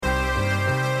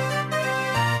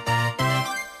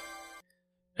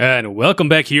And welcome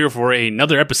back here for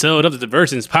another episode of the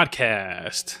Diversions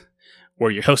Podcast.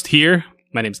 We're your host here.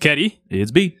 My name's Keddy.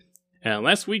 It's B. And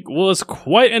last week was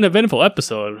quite an eventful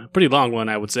episode. Pretty long one,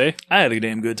 I would say. I had a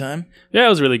damn good time. Yeah, it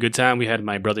was a really good time. We had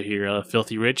my brother here,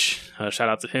 Filthy Rich. Shout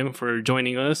out to him for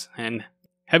joining us and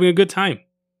having a good time.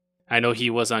 I know he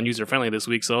was on User Friendly this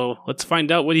week, so let's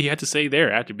find out what he had to say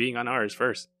there after being on ours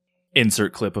first.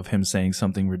 Insert clip of him saying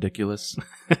something ridiculous.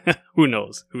 Who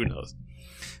knows?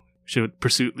 Should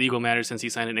pursue legal matters since he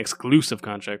signed an exclusive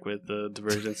contract with the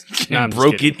Diversions. And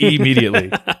broke it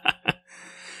immediately.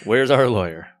 Where's our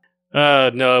lawyer?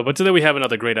 No, but today we have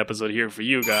another great episode here for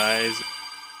you guys.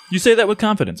 You say that with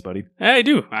confidence, buddy. I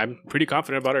do. I'm pretty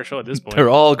confident about our show at this point. They're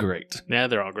all great. Yeah,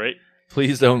 they're all great.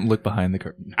 Please don't look behind the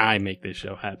curtain. I make this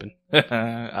show happen.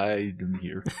 I am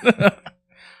here.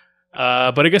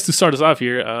 But I guess to start us off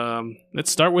here,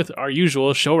 let's start with our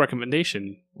usual show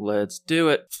recommendation. Let's do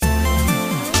it.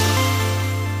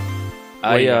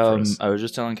 What do you got for us? I was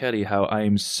just telling Keddy how I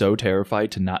am so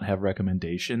terrified to not have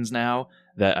recommendations now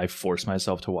that I force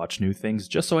myself to watch new things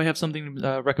just so I have something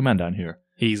to recommend on here.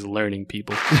 He's learning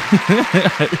people.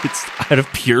 It's out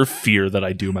of pure fear that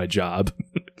I do my job.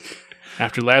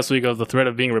 After last week of the threat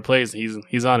of being replaced,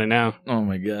 he's on it now. Oh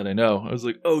my god, I know. I was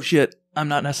like, oh shit, I'm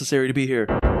not necessary to be here.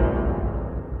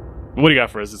 What do you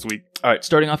got for us this week? All right,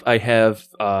 starting off, I have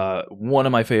one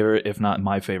of my favorite, if not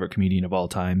my favorite comedian of all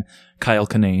time, Kyle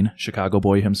Kinane, Chicago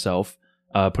boy himself,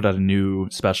 put out a new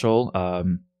special.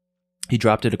 He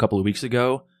dropped it a couple of weeks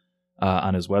ago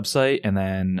on his website, and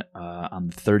then on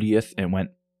the 30th, it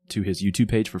went to his YouTube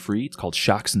page for free. It's called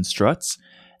Shocks and Struts,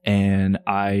 and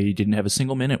I didn't have a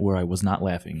single minute where I was not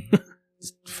laughing.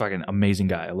 It's a fucking amazing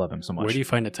guy. I love him so much. Where do you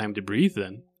find the time to breathe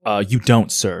then? You don't,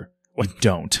 sir. You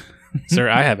don't. Sir,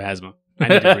 I have asthma. I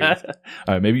need to breathe.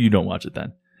 All right, maybe you don't watch it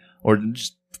then. Or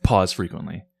just pause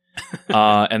frequently.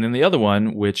 And then the other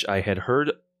one, which I had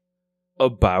heard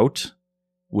about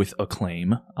with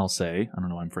acclaim, I'll say. I don't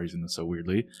know why I'm phrasing this so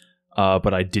weirdly.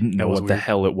 But I didn't know what the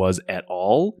hell it was at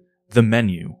all. The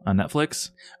Menu on Netflix.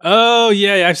 Oh,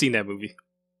 yeah, I've seen that movie.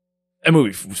 That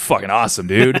movie was fucking awesome,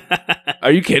 dude.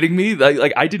 Are you kidding me?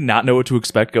 Like, I did not know what to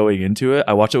expect going into it.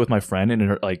 I watched it with my friend,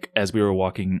 and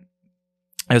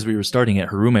as we were starting it,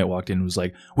 her roommate walked in and was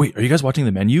like, wait, are you guys watching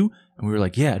The Menu? And we were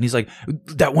like, yeah. And he's like,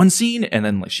 that one scene? And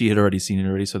then she had already seen it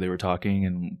already, so they were talking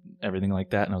and everything like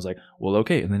that. And I was like, well,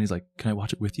 okay. And then he's like, can I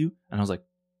watch it with you? And I was like,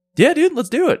 yeah, dude, let's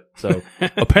do it. So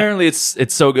apparently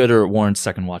it's so good, or it warrants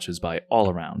second watches by all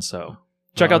around. So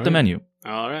check out The Menu.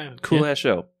 All right. Cool ass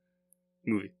show.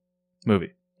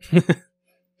 Movie.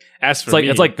 As for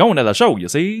it's like going to the show, you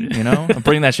see? You know, I'm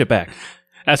bringing that shit back.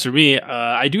 As for me,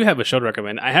 I do have a show to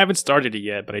recommend. I haven't started it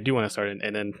yet, but I do want to start it.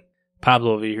 And then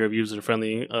Pablo over here of User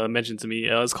Friendly mentioned to me,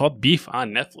 it's called Beef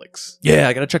on Netflix. Yeah,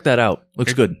 I got to check that out.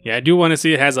 Looks good. Yeah, I do want to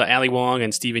see it. It has Ali Wong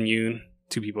and Steven Yeun,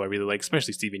 two people I really like,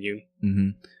 especially Steven Yeun. Mm-hmm.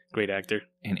 Great actor.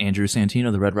 And Andrew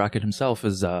Santino, the Red Rocket himself,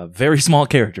 is a very small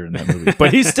character in that movie,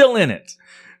 but he's still in it.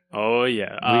 Oh,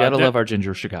 yeah. We got to love our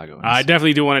ginger Chicagoans. I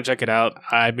definitely do want to check it out.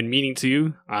 I've been meaning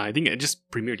to. I think it just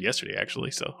premiered yesterday,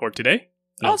 actually, or today.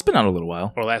 No. Oh, it's been out a little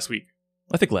while. Or last week.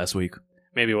 I think last week.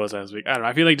 Maybe it was last week. I don't know.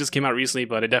 I feel like it just came out recently,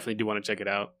 but I definitely do want to check it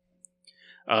out.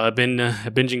 I've been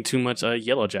binging too much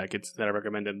Yellow Jackets that I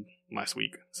recommended last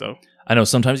week. So I know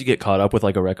sometimes you get caught up with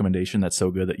like a recommendation that's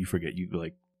so good that you forget you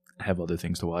like have other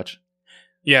things to watch.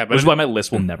 Yeah, but which is why my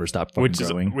list will never stop fucking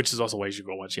growing. Which is also why you should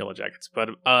go watch Yellow Jackets. But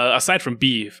aside from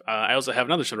Beef, I also have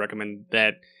another show to recommend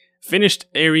that finished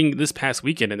airing this past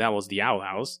weekend, and that was The Owl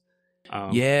House.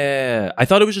 Yeah, I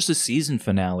thought it was just a season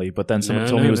finale, but then someone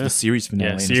told me it was the series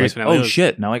finale. Yeah, series finale. Oh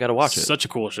shit! Now I got to watch it. Such a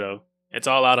cool show. It's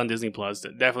all out on Disney Plus.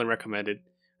 Definitely recommended.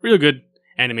 Really good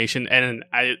animation. And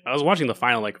I was watching the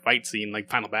final fight scene,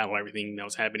 final battle, everything that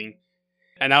was happening,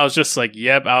 and I was just like,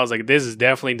 "Yep." I was like, "This is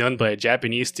definitely done by a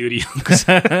Japanese studio."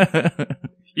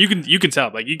 you can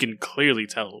tell, you can clearly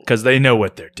tell because they know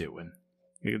what they're doing.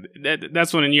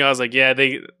 That's when I knew. I was like, "Yeah,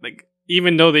 they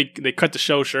even though they cut the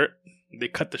show short."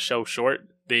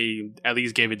 They at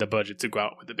least gave it the budget to go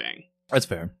out with a bang. That's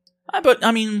fair. But,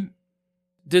 I mean,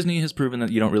 Disney has proven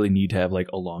that you don't really need to have, a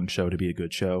long show to be a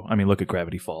good show. I mean, look at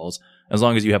Gravity Falls. As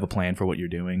long as you have a plan for what you're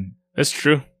doing. That's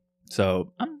true.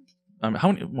 So,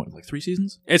 how many, 3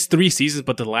 seasons? It's 3 seasons,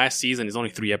 but the last season is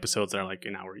only 3 episodes that are,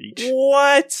 an hour each.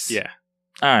 What? Yeah.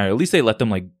 All right, at least they let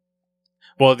them,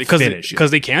 well, because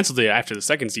they canceled it after the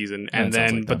second season, and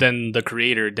then then the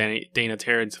creator Dana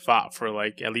Terrence fought for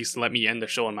at least let me end the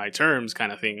show on my terms,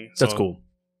 kind of thing. So that's cool.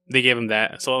 They gave him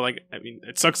that. So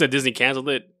it sucks that Disney canceled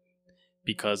it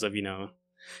because of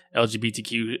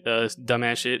LGBTQ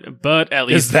dumbass shit. But at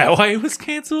least is that why it was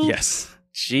canceled? Yes.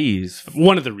 Jeez.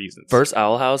 One of the reasons. First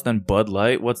Owl House, then Bud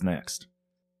Light. What's next?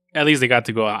 At least they got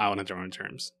to go out on their own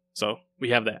terms. So we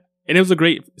have that. And it was a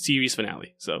great series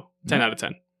finale. So 10 out of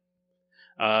 10.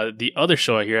 The other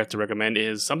show I here have to recommend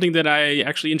is something that I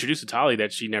actually introduced to Tali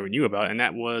that she never knew about, and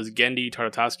that was Gendy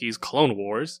Tartakovsky's Clone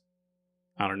Wars.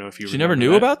 I don't know if you She never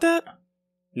knew about that?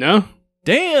 No?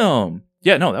 Damn.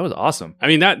 Yeah, no, that was awesome. I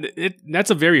mean,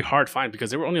 that's a very hard find because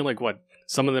they were only like, what?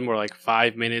 Some of them were like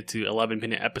 5-minute to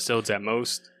 11-minute episodes at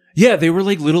most. Yeah, they were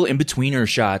like little in-betweener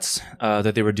shots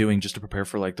that they were doing just to prepare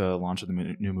for like the launch of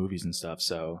the new movies and stuff,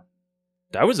 so...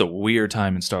 That was a weird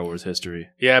time in Star Wars history.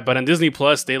 Yeah, but on Disney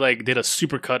Plus, they like did a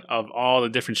super cut of all the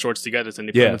different shorts together, and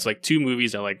they put them into like 2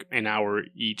 movies at like an hour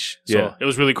each. So it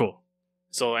was really cool.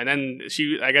 So and then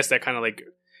I guess that kind of like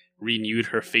renewed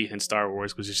her faith in Star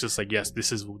Wars, because it's just like, yes,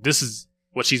 this is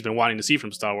what she's been wanting to see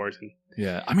from Star Wars. And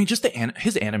yeah, I mean, just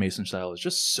his animation style is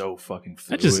just so fucking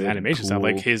fluid. Not just animation style,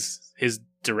 like his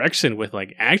direction with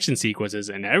like action sequences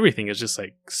and everything is just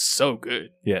like so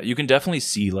good. Yeah, you can definitely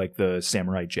see like the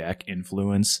Samurai Jack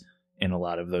influence in a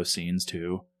lot of those scenes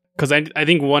too. Because I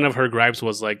think one of her gripes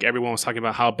was like everyone was talking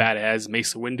about how badass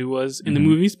Mace Windu was in the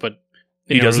movies, but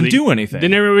he doesn't do anything. They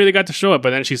never really got to show it. But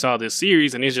then she saw this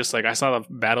series, and he's just like, I saw the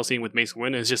battle scene with Mace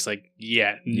Windu. It's just like,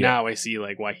 now I see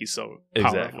like why he's so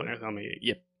powerful. I mean,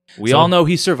 yep. We all know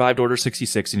he survived Order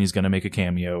 66 and he's going to make a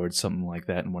cameo or something like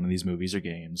that in one of these movies or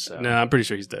games. So. No, I'm pretty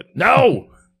sure he's dead. No!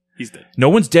 He's dead. No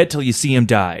one's dead till you see him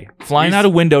die. Flying out a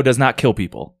window does not kill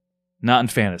people. Not in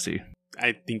fantasy.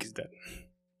 I think he's dead.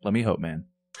 Let me hope, man.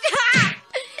 Stop!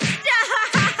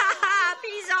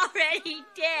 He's already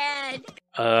dead.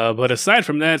 But aside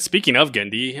from that, speaking of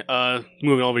Gendy,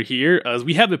 moving over here,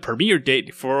 we have a premiere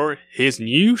date for his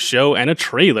new show and a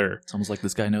trailer. It's almost like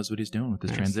this guy knows what he's doing with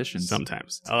his transitions.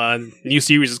 Sometimes. New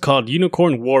series is called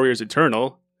Unicorn Warriors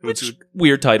Eternal. Which is a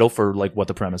weird title for like what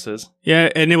the premise is. Yeah,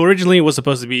 and it originally was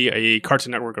supposed to be a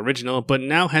Cartoon Network original, but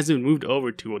now has been moved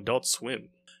over to Adult Swim.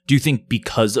 Do you think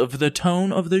because of the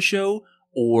tone of the show,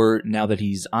 or now that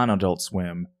he's on Adult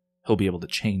Swim, he'll be able to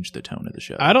change the tone of the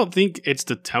show? I don't think it's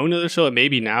the tone of the show.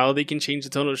 Maybe now they can change the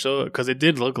tone of the show, because it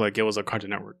did look like it was a Cartoon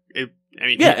Network.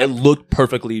 It looked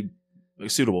perfectly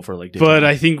suitable for like Disney. But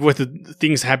I think with the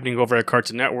things happening over at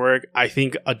Cartoon Network, I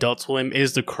think Adult Swim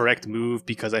is the correct move,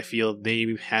 because I feel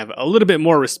they have a little bit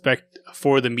more respect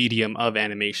for the medium of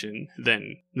animation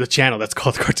than the channel that's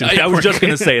called Cartoon Network. I was just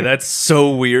going to say, that's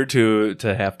so weird to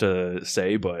have to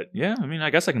say, but yeah, I mean,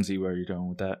 I guess I can see where you're going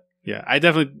with that. Yeah, I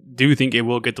definitely do think it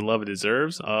will get the love it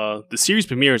deserves. The series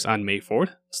premieres on May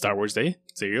 4th, Star Wars Day.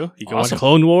 There you go. You can watch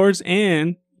Clone Wars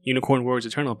and Unicorn Warriors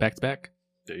Eternal back to back.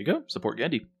 There you go. Support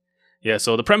Gendy. Yeah,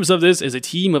 so the premise of this is a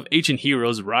team of ancient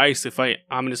heroes rise to fight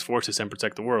ominous forces and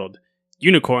protect the world.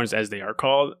 Unicorns, as they are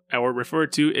called, or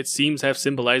referred to, it seems have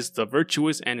symbolized the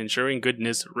virtuous and ensuring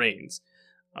goodness reigns.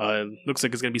 Looks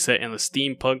like it's going to be set in a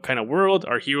steampunk kind of world.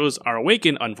 Our heroes are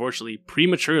awakened, unfortunately,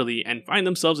 prematurely, and find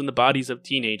themselves in the bodies of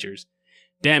teenagers,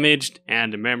 damaged,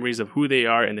 and the memories of who they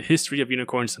are and the history of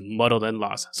unicorns muddled and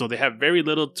lost. So they have very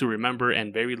little to remember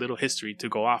and very little history to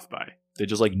go off by. They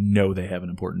just like know they have an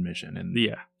important mission, and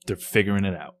they're figuring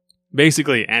it out.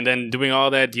 Basically, and then doing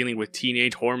all that, dealing with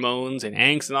teenage hormones and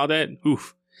angst and all that.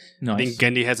 Oof. Nice. I think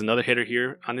Gendy has another hitter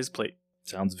here on his plate.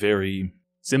 Sounds very...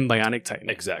 Symbionic Titan.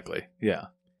 Exactly, yeah.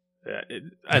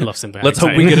 I love Symbionic Let's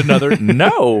hope we get another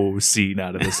no scene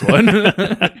out of this one,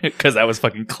 because that was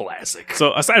fucking classic.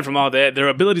 So aside from all that, their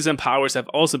abilities and powers have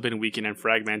also been weakened and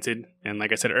fragmented. And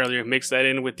like I said earlier, mix that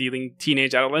in with dealing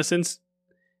teenage adolescents,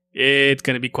 it's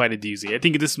going to be quite a doozy. I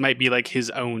think this might be like his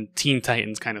own Teen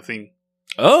Titans kind of thing.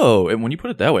 Oh, and when you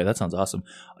put it that way, that sounds awesome.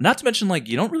 Not to mention, like,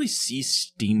 you don't really see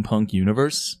steampunk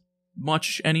universe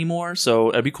much anymore, so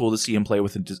it'd be cool to see him play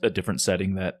with a different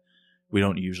setting that we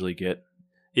don't usually get.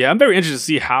 Yeah, I'm very interested to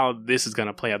see how this is going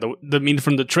to play out. I mean,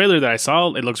 from the trailer that I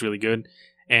saw, it looks really good.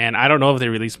 And I don't know if they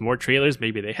release more trailers.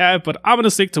 Maybe they have, but I'm going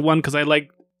to stick to one because I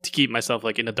like to keep myself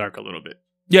like in the dark a little bit.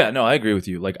 Yeah, no, I agree with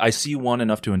you. Like, I see one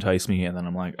enough to entice me, and then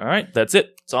I'm like, all right, that's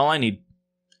it. That's all I need.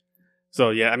 So,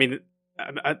 yeah, I mean,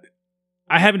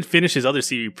 I haven't finished his other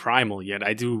series, Primal, yet.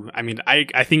 I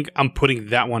think I'm putting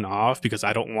that one off because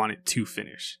I don't want it to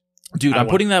finish. Dude, I'm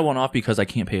putting that one off because I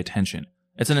can't pay attention.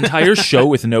 It's an entire show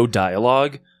with no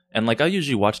dialogue, and like I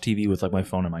usually watch TV with like my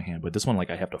phone in my hand, but this one like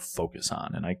I have to focus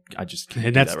on, and I just can't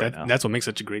do that right now. That's what makes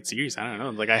such a great series. I don't know,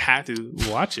 like I have to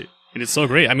watch it, and it's so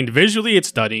great. I mean, visually it's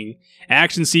stunning,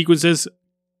 action sequences,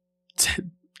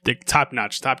 top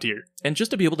notch, top tier, and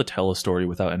just to be able to tell a story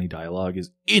without any dialogue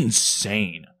is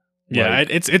insane. Yeah, like,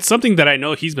 it's something that I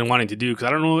know he's been wanting to do, because I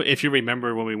don't know if you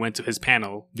remember when we went to his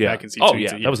panel back in C2E2. Oh,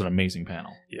 yeah, that was an amazing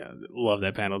panel. Yeah, love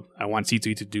that panel. I want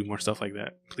C2E2 to do more stuff like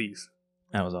that, please.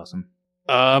 That was awesome.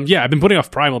 Yeah, I've been putting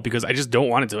off Primal because I just don't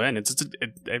want it to end.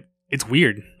 It's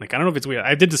weird. Like, I don't know if it's weird.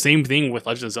 I did the same thing with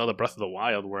Legend of Zelda Breath of the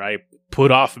Wild, where I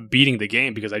put off beating the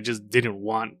game because I just didn't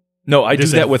want No, I do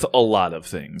that with a lot of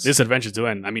things. this adventure to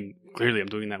end. I mean, clearly I'm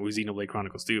doing that with Xenoblade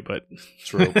Chronicles too, but...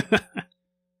 True.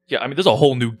 Yeah, I mean, there's a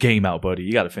whole new game out, buddy.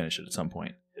 You got to finish it at some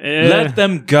point. Let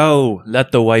them go.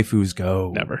 Let the waifus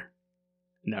go. Never.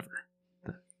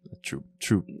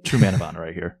 True man of honor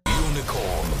right here.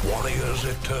 Unicorn Warriors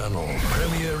Eternal,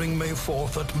 premiering May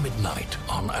 4th at midnight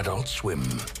on Adult Swim.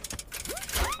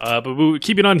 But we'll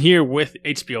keep it on here with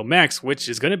HBO Max, which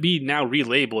is going to be now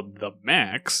relabeled the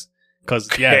Max. Because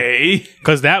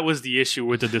that was the issue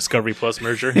with the Discovery Plus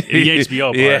merger. The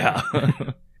HBO part. Yeah.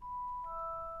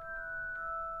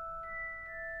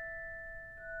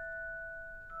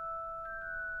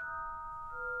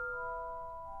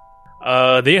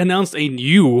 They announced a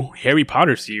new Harry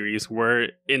Potter series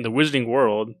where in the Wizarding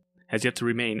World has yet to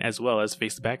remain, as well as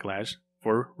face the backlash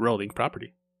for Rowling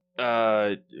property.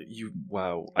 Wow.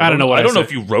 I don't know what I don't know said.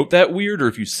 if you wrote that weird or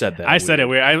if you said that. I said it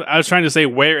weird. I was trying to say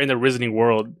where in the Wizarding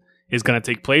World is going to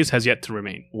take place has yet to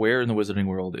remain. Where in the Wizarding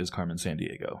World is Carmen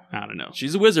Sandiego? I don't know.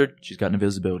 She's a wizard. She's got an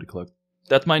invisibility cloak.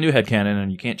 That's my new headcanon,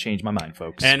 and you can't change my mind,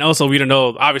 folks. And also, we don't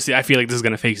know. Obviously, I feel like this is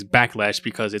going to face backlash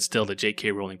because it's still the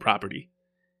J.K. Rowling property.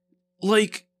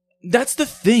 Like, that's the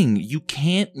thing. You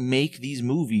can't make these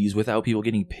movies without people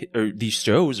getting or these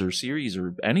shows or series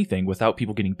or anything without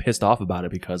people getting pissed off about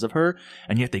it because of her.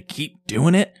 And yet they keep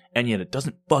doing it, and yet it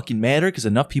doesn't fucking matter because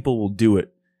enough people will do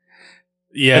it.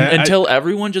 Yeah, until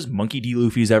everyone just Monkey D.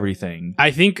 Luffy's everything. I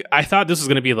thought this was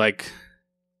going to be like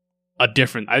a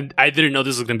different. I didn't know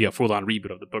this was going to be a full on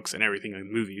reboot of the books and everything in the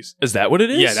movies. Is that what it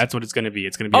is? Yeah, that's what it's going to be.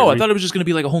 It's going to be. Oh, I thought it was just going to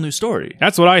be like a whole new story.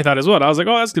 That's what I thought as well. I was like,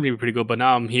 oh, that's going to be pretty good. But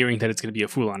now I'm hearing that it's going to be a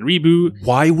full on reboot.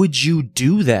 Why would you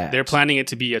do that? They're planning it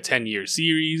to be a 10-year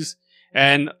series.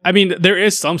 And I mean, there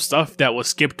is some stuff that was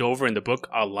skipped over in the book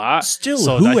a lot. Still,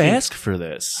 so who asked for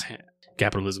this?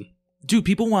 Capitalism. Dude,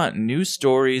 people want new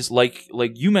stories. Like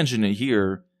you mentioned it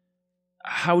here.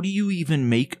 How do you even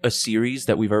make a series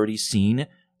that we've already seen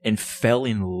and fell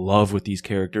in love with these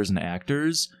characters and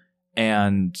actors,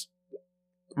 and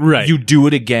you do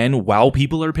it again while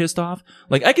people are pissed off?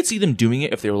 Like, I could see them doing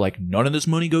it if they were like, none of this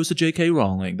money goes to J.K.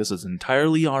 Rowling. This is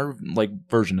entirely our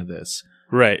version of this.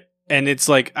 Right. And it's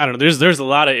like, I don't know, there's a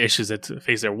lot of issues that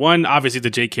face there. One, obviously the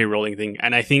J.K. Rowling thing.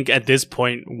 And I think at this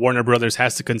point, Warner Brothers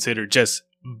has to consider just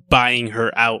buying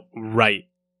her outright.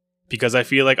 Because I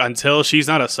feel like until she's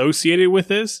not associated with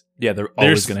this... Yeah, they're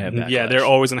always going to have backlash. Yeah, they're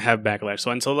always going to have backlash.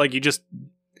 So until like you just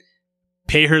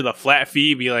pay her the flat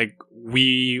fee, be like,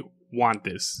 we want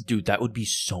this. Dude, that would be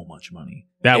so much money.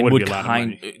 That would be a lot of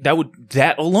money.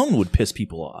 That alone would piss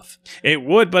people off. It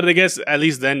would, but I guess at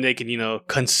least then they can,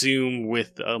 consume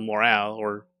with morale,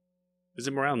 or is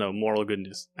it morale? No, moral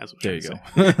goodness. That's what there you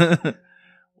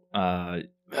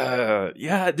go.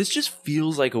 Yeah, this just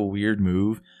feels like a weird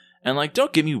move. And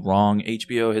don't get me wrong,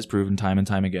 HBO has proven time and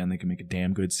time again they can make a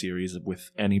damn good series with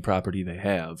any property they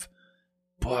have.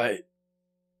 But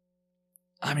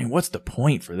I mean, what's the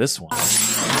point for this one?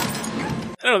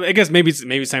 I don't know. I guess maybe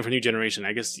it's time for a new generation.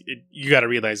 I guess you got to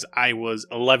realize I was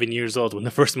 11 years old when the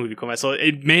first movie came out, so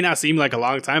it may not seem like a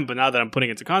long time, but now that I'm putting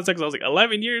it into context, I was like,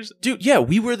 11 years, dude. Yeah,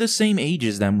 we were the same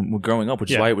ages then when we were growing up,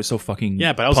 which is why it was so fucking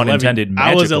but I was pun 11, intended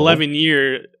magical. I was 11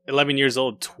 years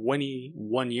old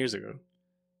 21 years ago.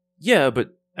 Yeah,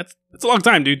 but that's a long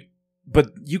time, dude.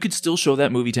 But you could still show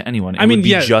that movie to anyone. It would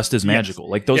be just as magical.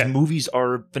 Yes. Like, those movies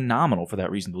are phenomenal for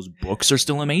that reason. Those books are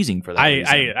still amazing for that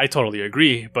reason. I totally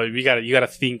agree. But you gotta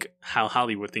think how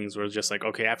Hollywood things were just like,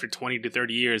 okay, after 20 to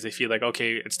 30 years, they feel like,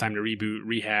 okay, it's time to reboot,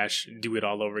 rehash, do it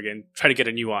all over again, try to get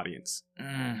a new audience.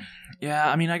 Yeah,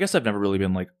 I mean, I guess I've never really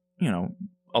been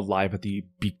alive at the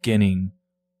beginning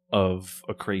of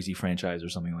a crazy franchise or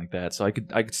something like that. So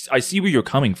I see where you're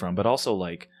coming from, but also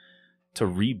to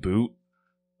reboot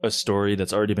a story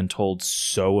that's already been told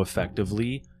so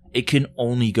effectively, it can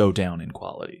only go down in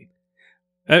quality.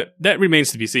 That remains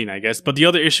to be seen, I guess. But the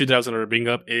other issue that I was going to bring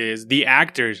up is the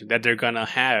actors that they're going to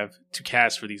have to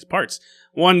cast for these parts.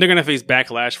 One, they're going to face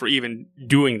backlash for even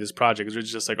doing this project. Because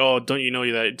it's just like, oh, don't you know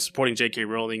that supporting J.K.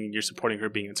 Rowling, you're supporting her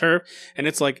being a TERF? And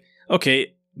it's like,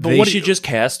 okay, but they should just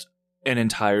cast an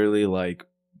entirely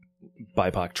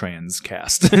BIPOC trans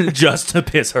cast just to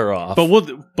piss her off. But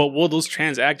will those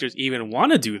trans actors even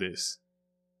want to do this?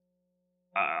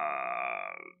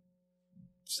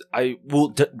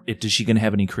 Is she going to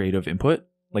have any creative input?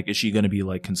 Is she going to be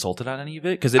consulted on any of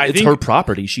it? Because it's her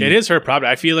property. It is her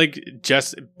property. I feel like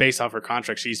just based off her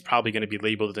contract, she's probably going to be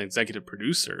labeled as an executive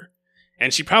producer.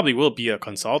 And she probably will be a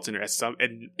consultant or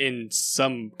in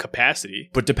some capacity.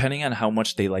 But depending on how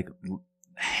much they like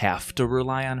have to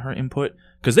rely on her input,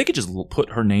 because they could just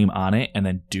put her name on it and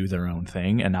then do their own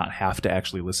thing and not have to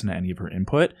actually listen to any of her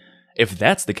input. If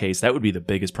that's the case, that would be the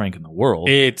biggest prank in the world.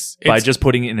 It's by just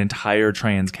putting an entire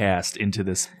trans cast into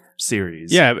this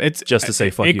series. Yeah, it's just to say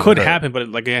fuck you. It could happen,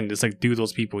 but again, it's like, do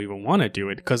those people even want to do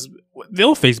it? Because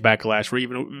they'll face backlash for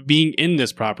even being in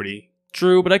this property.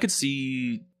 True, but I could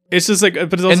see. It's just like,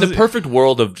 but it's also in the perfect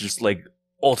world of just like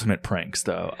ultimate pranks,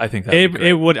 though. I think that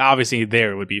it would obviously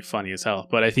there would be funny as hell.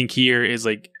 But I think here is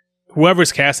like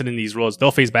whoever's casted in these roles,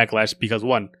 they'll face backlash because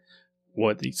one,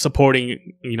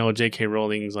 supporting J.K.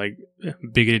 Rowling's like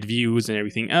bigoted views and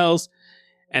everything else,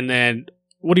 and then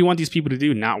what do you want these people to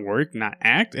do? Not work, not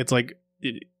act? It's like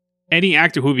any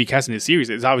actor who would be cast in this series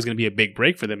is always going to be a big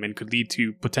break for them and could lead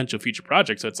to potential future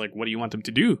projects. So it's like, what do you want them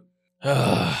to do?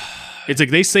 It's like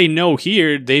they say no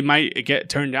here, they might get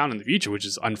turned down in the future, which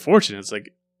is unfortunate. It's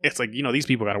like these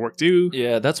people got to work too.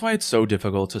 Yeah, that's why it's so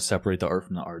difficult to separate the art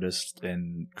from the artist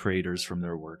and creators from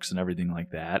their works and everything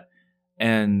like that.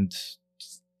 And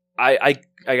I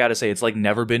gotta say, it's like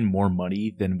never been more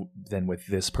money than with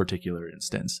this particular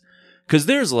instance. Because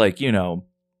there's like,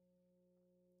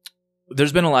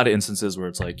 there's been a lot of instances where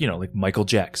it's like, like Michael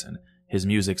Jackson. His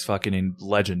music's fucking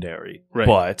legendary. Right.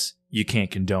 But you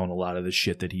can't condone a lot of the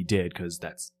shit that he did because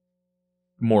that's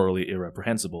morally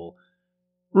irreprehensible.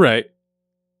 Right.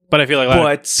 But I feel like a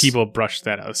lot of people brush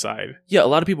that aside. Yeah, a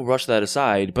lot of people brush that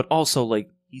aside, but also like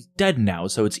he's dead now,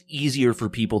 so it's easier for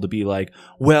people to be like,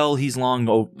 well, he's long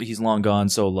gone,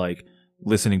 so like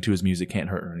listening to his music can't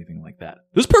hurt or anything like that.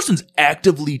 This person's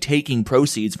actively taking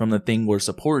proceeds from the thing we're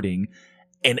supporting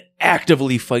and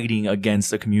actively fighting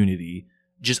against a community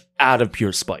just out of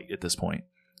pure spite at this point.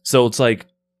 So it's like,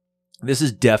 this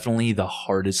is definitely the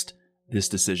hardest this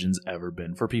decision's ever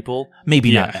been for people.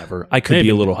 Maybe not ever. I could be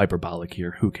a little hyperbolic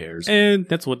here. Who cares? And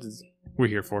that's what we're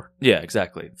here for. Yeah,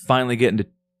 exactly. Finally getting to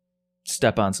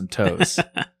step on some toes.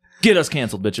 Get us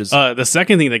canceled, bitches. The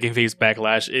second thing that can face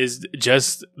backlash is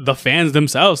just the fans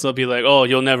themselves. They'll be like, oh,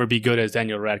 you'll never be good as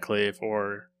Daniel Radcliffe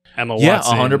or Emma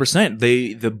Watson. Yeah,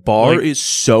 100%. The bar is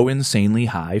so insanely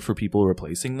high for people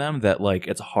replacing them that like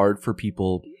it's hard for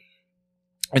people.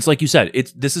 It's like you said,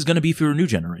 this is going to be for a new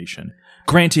generation.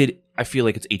 Granted, I feel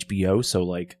like it's HBO, so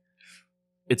like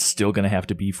it's still going to have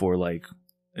to be for like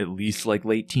at least like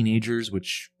late teenagers,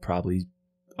 which probably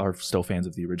are still fans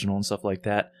of the original and stuff like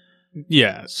that.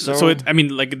 Yeah. So it's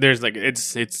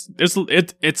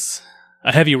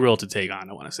a heavy role to take on,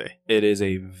 I want to say. It is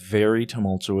a very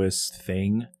tumultuous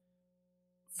thing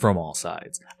from all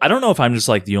sides. I don't know if I'm just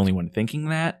like the only one thinking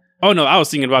that. Oh no, I was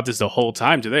thinking about this the whole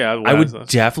time today. I would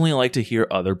definitely like to hear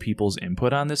other people's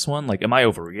input on this one. Like, am I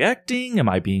overreacting? Am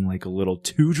I being like a little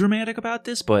too dramatic about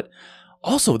this? But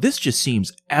also, this just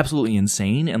seems absolutely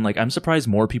insane. And like, I'm surprised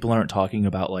more people aren't talking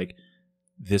about like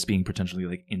this being potentially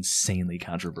like insanely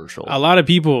controversial. A lot of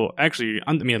people actually,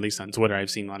 I mean, at least on Twitter,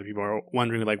 I've seen a lot of people are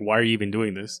wondering like, why are you even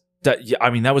doing this?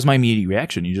 That was my immediate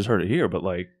reaction. You just heard it here, but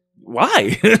like,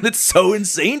 why? That's so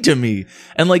insane to me.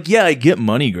 And like, yeah, I get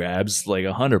money grabs like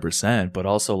 100%, but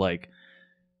also like,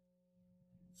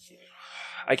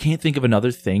 I can't think of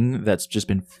another thing that's just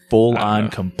been full on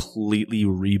completely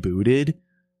rebooted.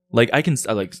 Like I can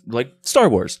like Star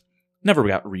Wars never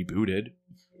got rebooted,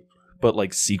 but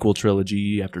like sequel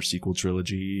trilogy after sequel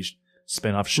trilogy,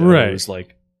 spin-off shows, right.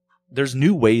 Like there's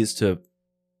new ways to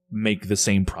make the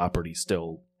same property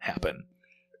still happen.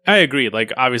 I agree.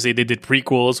 Like, obviously, they did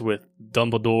prequels with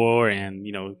Dumbledore and,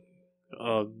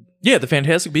 the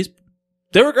Fantastic Beasts.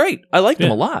 They were great. I liked them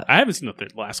a lot. I haven't seen the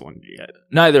last one yet.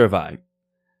 Neither have I.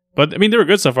 But, I mean, they were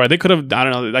good so far. They could have, I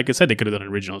don't know, like I said, they could have done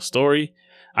an original story.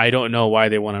 I don't know why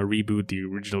they want to reboot the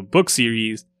original book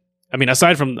series. I mean,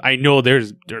 aside from, I know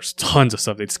there's tons of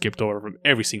stuff they'd skipped over from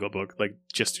every single book, like,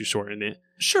 just to shorten it.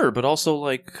 Sure, but also,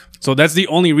 like... So that's the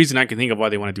only reason I can think of why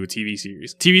they want to do a TV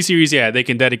series. TV series, yeah, they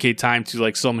can dedicate time to,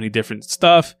 like, so many different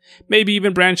stuff. Maybe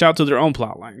even branch out to their own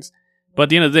plot lines. But at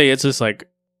the end of the day, it's just, like,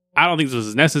 I don't think this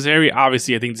is necessary.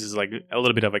 Obviously, I think this is, like, a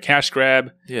little bit of a cash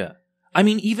grab. Yeah. I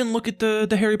mean, even look at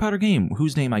the Harry Potter game,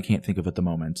 whose name I can't think of at the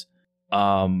moment.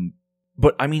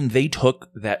 But, I mean, they took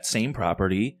that same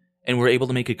property... and we're able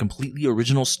to make a completely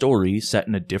original story set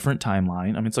in a different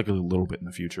timeline. I mean, it's like a little bit in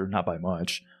the future, not by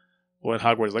much. What,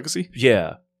 Hogwarts Legacy?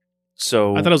 Yeah.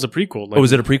 So I thought it was a prequel. Like,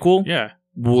 was it a prequel? Yeah.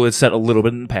 Well, it's set a little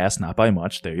bit in the past, not by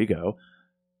much. There you go.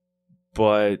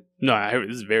 But no,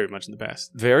 this is very much in the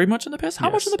past. Very much in the past?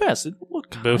 How much in the past?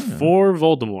 Before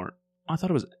Voldemort. I thought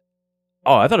it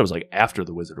was like after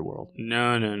the Wizard World.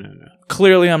 No.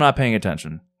 Clearly, I'm not paying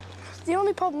attention. The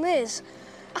only problem is,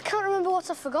 I can't remember what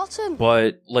I've forgotten.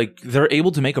 But like they're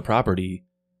able to make a property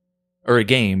or a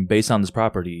game based on this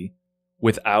property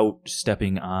without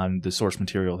stepping on the source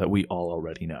material that we all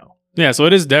already know. Yeah, so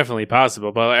it is definitely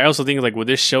possible. But I also think, like, would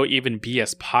this show even be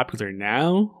as popular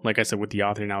now? Like I said, with the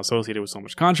author now associated with so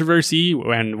much controversy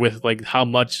and with, like, how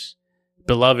much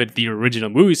beloved the original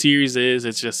movie series is,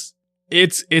 it's just,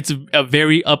 it's a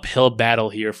very uphill battle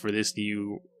here for this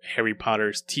new Harry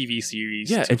Potter's TV series.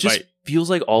 Yeah, to it just fight. feels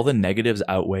like all the negatives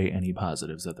outweigh any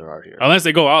positives that there are here. Unless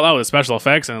they go all out with special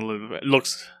effects and it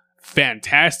looks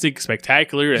fantastic,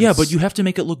 spectacular. And Yeah, but you have to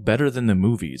make it look better than the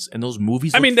movies, and those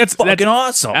movies. That's fucking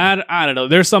awesome. I don't know.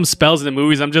 There's some spells in the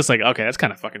movies. I'm just like, okay, that's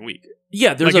kind of fucking weak.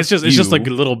 Yeah, there's like, it's just like a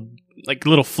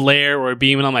little flare or a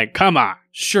beam, and I'm like, come on.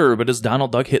 Sure, but is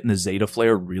Donald Duck hitting the Zeta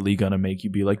flare really gonna make you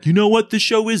be like, you know what, the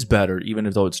show is better, even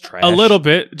though it's trash? A little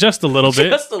bit, just a little bit,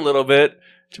 just a little bit.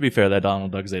 To be fair, that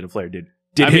Donald Duck Zeta flare did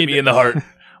hit me in the heart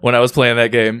when I was playing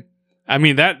that game. I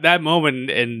mean, that moment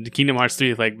in Kingdom Hearts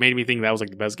 3 like made me think that was like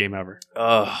the best game ever.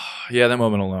 Yeah, that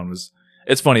moment alone was.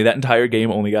 It's funny, that entire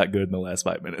game only got good in the last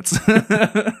 5 minutes.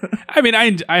 I mean,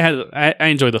 I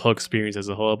enjoyed the whole experience as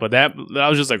a whole, but that I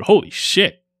was just like, holy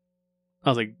shit. I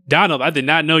was like, Donald, I did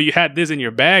not know you had this in your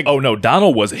bag. Oh no,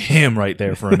 Donald was him right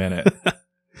there for a minute.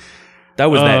 That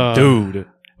was that dude.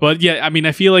 But yeah, I mean,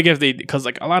 I feel like because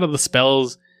like a lot of the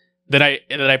spells that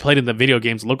I played in the video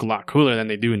games look a lot cooler than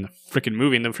they do in the freaking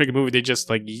movie. In the freaking movie, they just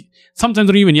like sometimes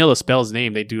they don't even yell a spell's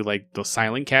name. They do like the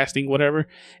silent casting, whatever,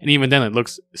 and even then it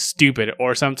looks stupid.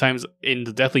 Or sometimes in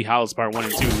the Deathly Hallows Part 1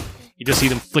 and 2, you just see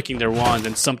them flicking their wands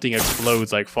and something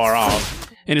explodes like far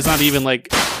off, and it's not even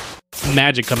like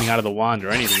magic coming out of the wand or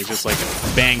anything. It's just like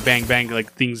bang, bang, bang,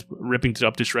 like things ripping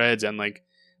up to shreds and like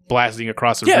blasting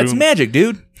across the room. Yeah, it's magic,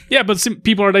 dude. Yeah, but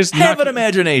people are just have an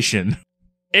imagination.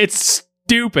 It's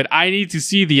stupid. I need to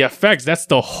see the effects. That's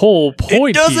the whole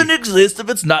point. It doesn't exist if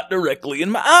it's not directly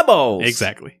in my eyeballs.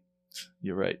 Exactly.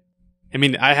 You're right. I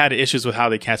mean, I had issues with how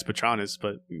they cast Patronus,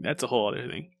 but that's a whole other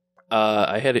thing.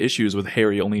 I had issues with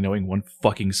Harry only knowing one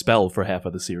fucking spell for half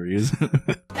of the series.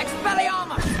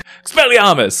 Expelliarmus!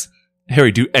 Expelliarmus!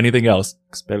 Harry, do anything else.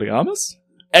 Expelliarmus?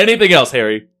 Anything else,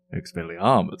 Harry.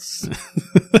 Expelliarmus.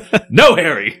 No,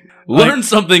 Harry! Learn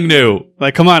something new.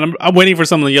 Like, come on, I'm waiting for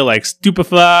someone to yell like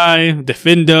Stupefy,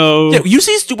 Defindo. Yeah, you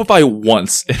see Stupefy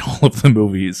once in all of the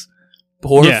movies.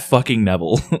 Poor fucking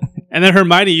Neville. And then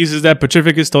Hermione uses that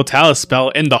Petrificus Totalis spell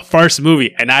in the first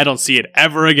movie, and I don't see it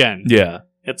ever again. Yeah.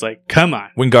 It's like, come on.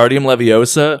 Wingardium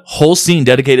Leviosa, whole scene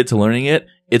dedicated to learning it,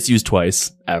 it's used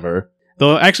twice, ever.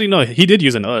 Though, actually, no, he did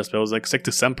use another spell. It was like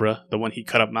Sectus Sempra, the one he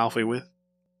cut up Malfoy with.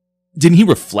 Didn't he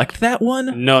reflect that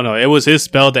one? No, it was his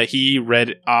spell that he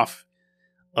read off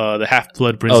the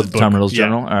Half-Blood Prince's book. Tom Riddle's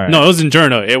journal? All right. No, it was in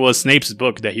journal. It was Snape's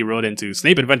book that he wrote into.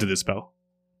 Snape invented this spell.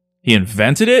 He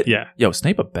invented it? Yeah. Yo,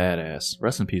 Snape a badass.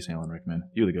 Rest in peace, Alan Rickman.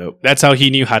 You the goat. That's how he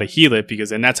knew how to heal it,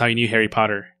 and that's how he knew Harry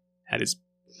Potter had his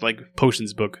like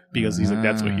potions book, because he's like,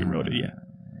 that's what he wrote it. Yeah.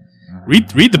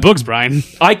 Read the books, Brian.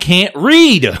 I can't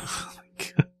read.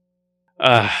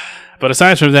 But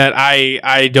aside from that,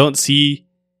 I don't see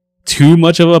too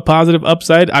much of a positive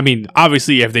upside. I mean,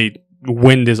 obviously, if they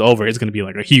win this over, it's going to be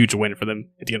like a huge win for them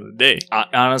at the end of the day.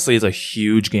 Honestly, it's a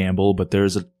huge gamble, but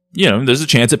there's a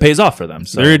chance it pays off for them.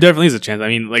 So. There definitely is a chance. I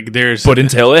mean, like but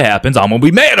until it happens, I'm gonna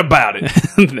be mad about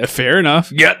it. Fair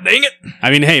enough. Yeah, dang it. I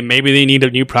mean, hey, maybe they need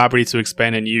a new property to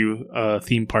expand a new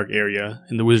theme park area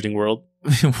in the Wizarding World.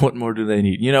 What more do they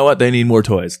need? You know what? They need more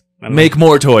toys. Make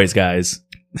more toys, guys.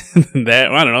 I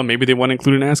don't know. Maybe they want to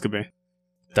include an Azkaban.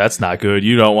 That's not good.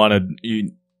 You don't want to.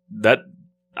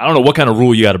 I don't know what kind of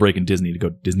rule you got to break in Disney to go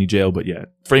to Disney jail, but yeah,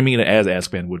 framing it as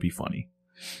Azkaban would be funny.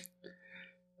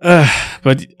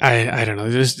 But I don't know.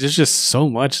 There's just so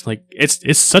much. Like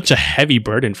it's such a heavy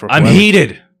burden for. I'm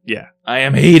heated. Yeah, I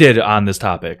am heated on this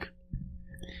topic.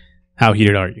 How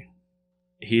heated are you?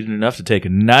 Heated enough to take a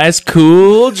nice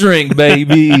cool drink,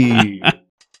 baby.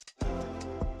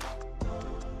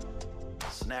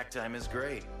 Snack time is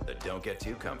great, but don't get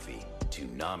too comfy.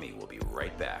 Toonami will be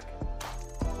right back.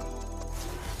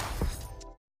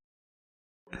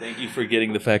 Thank you for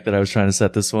getting the fact that I was trying to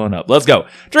set this one up. Let's go.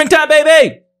 Drink time,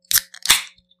 baby!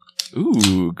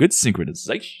 Ooh, good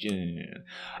synchronization.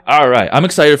 All right. I'm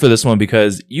excited for this one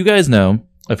because you guys know,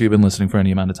 if you've been listening for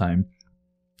any amount of time,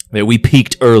 that we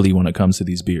peaked early when it comes to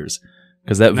these beers.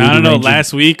 Because that I don't know.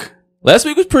 Last week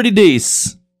was pretty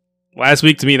decent. Last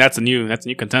week to me, that's a new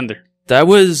contender.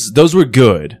 Those were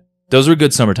good. Those were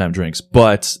good summertime drinks.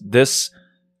 But this,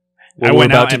 what we're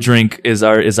about to drink is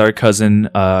our cousin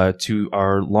to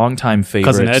our longtime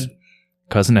favorite.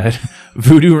 Cousin Ed.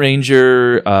 Voodoo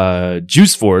Ranger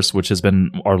Juice Force, which has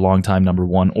been our longtime number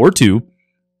 1 or 2.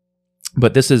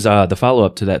 But this is the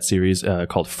follow-up to that series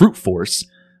called Fruit Force,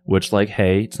 which, like,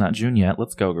 hey, it's not June yet.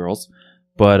 Let's go, girls.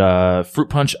 But Fruit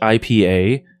Punch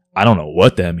IPA, I don't know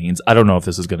what that means. I don't know if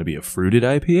this is going to be a fruited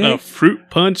IPA. A Fruit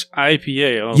Punch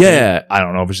IPA. Oh, Yeah, I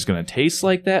don't know if it's just going to taste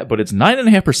like that, but it's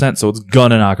 9.5%, so it's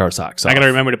going to knock our socks off. I got to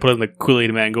remember to put in the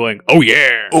Kool-Aid Man going, oh,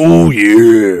 yeah. Oh,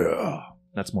 yeah.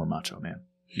 That's more macho, man.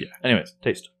 Yeah. Anyways,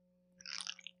 taste.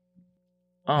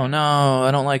 Oh, no,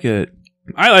 I don't like it.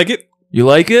 I like it. You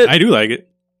like it? I do like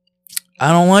it.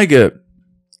 I don't like it.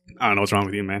 I don't know what's wrong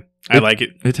with you, man. I like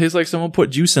it. It tastes like someone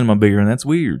put juice in my beer, and that's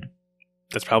weird.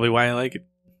 That's probably why I like it.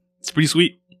 It's pretty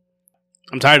sweet.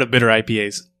 I'm tired of bitter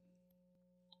IPAs.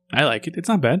 I like it. It's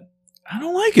not bad. I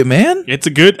don't like it, man. It's a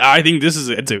good. I think this is.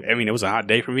 I mean, it was a hot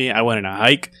day for me. I went on a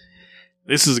hike.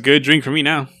 This is a good drink for me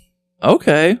now.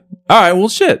 Okay. All right. Well,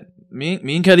 shit. Me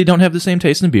and Keddy don't have the same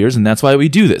taste in beers, and that's why we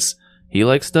do this. He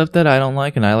likes stuff that I don't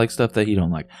like, and I like stuff that he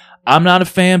don't like. I'm not a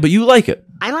fan, but you like it.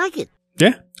 I like it.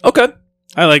 Yeah, Okay.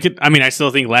 I like it. I mean, I still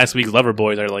think last week's Lover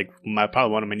Boys are like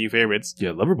probably one of my new favorites. Yeah,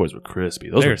 Loverboys were crispy.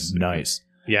 Those They're were nice.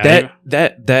 Yeah,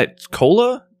 That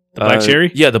cola, the black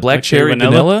cherry. Yeah, the black cherry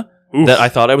vanilla. Oof. That I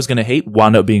thought I was gonna hate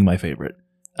wound up being my favorite,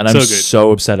 and I'm So good.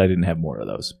 so upset I didn't have more of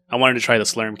those. I wanted to try the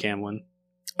Slurm Cam one.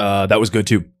 That was good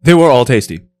too. They were all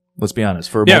tasty. Let's be honest.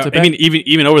 For a Yeah, multi-pack, I mean,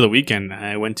 even over the weekend,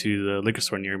 I went to the liquor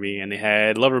store near me, and they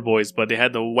had Lover Boys, but they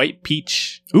had the white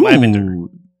peach lavender.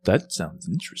 That sounds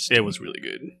interesting. It was really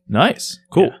good. Nice.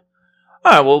 Cool. Yeah.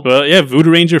 All right. Well, But yeah,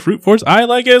 Voodoo Ranger Fruit Force, I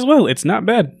like it as well. It's not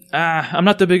bad. I'm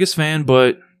not the biggest fan,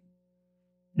 but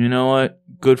you know what?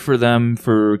 Good for them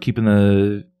for keeping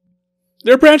the.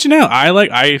 They're branching out.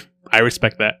 I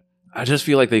respect that. I just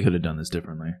feel like they could have done this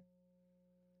differently.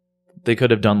 They could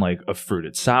have done like a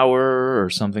fruited sour or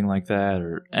something like that,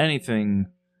 or anything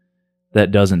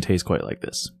that doesn't taste quite like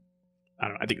this. I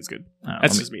don't know. I think it's good. I don't know.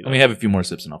 That's Let just me, Let me have a few more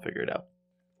sips and I'll figure it out.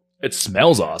 It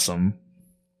smells awesome.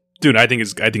 Dude, I think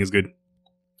it's good.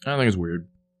 I don't think it's weird.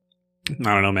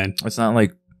 I don't know, man. It's not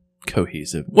like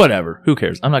cohesive. Whatever. Who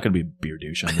cares? I'm not going to be a beer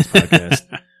douche on this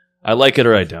podcast. I like it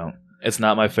or I don't. It's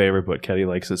not my favorite, but Keddy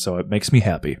likes it, so it makes me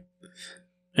happy.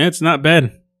 Yeah, it's not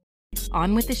bad.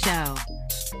 On with the show.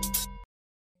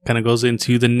 Kind of goes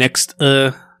into the next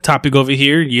topic over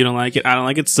here. You don't like it. I don't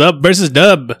like it. Sub versus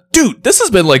dub. Dude, this has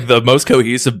been like the most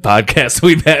cohesive podcast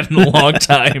we've had in a long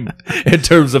time in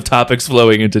terms of topics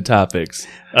flowing into topics.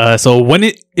 So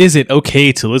when is it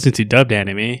okay to listen to dubbed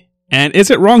anime? And is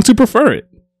it wrong to prefer it?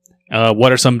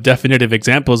 What are some definitive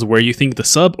examples where you think the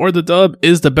sub or the dub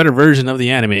is the better version of the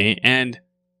anime? And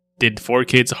did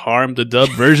 4Kids harm the dub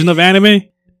version of anime?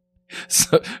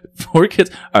 So,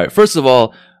 4Kids. All right. First of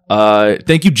all,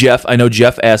 thank you, Jeff. I know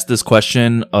Jeff asked this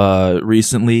question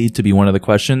recently to be one of the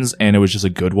questions, and it was just a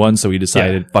good one. So we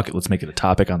decided, fuck it, let's make it a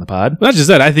topic on the pod. Well, that's just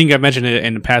that. I think I've mentioned it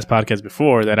in the past podcast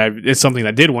before that it's something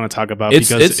I did want to talk about It's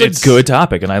because a good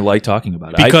topic, and I like talking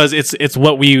about it. Because it's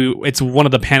one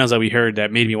of the panels that we heard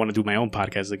that made me want to do my own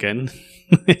podcast again.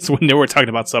 It's when they were talking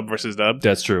about sub versus dub.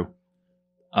 That's true.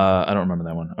 I don't remember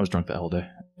that one. I was drunk that whole day.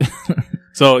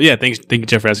 So yeah, thank you,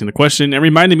 Jeff, for asking the question and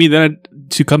reminding me that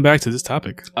to come back to this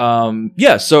topic.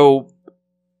 Yeah. So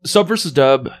sub versus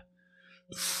dub.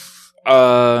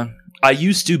 I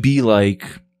used to be like,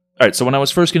 all right. So when I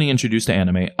was first getting introduced to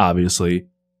anime, obviously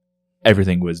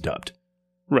everything was dubbed.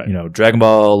 Right. You know, Dragon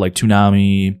Ball, like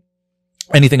Toonami,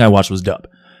 anything I watched was dubbed.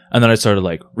 And then I started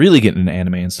like really getting into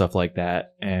anime and stuff like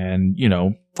that. And, you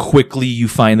know, quickly you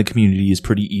find the community is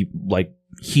pretty like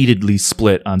heatedly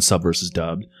split on sub versus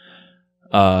dubbed.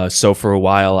 So for a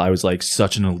while I was like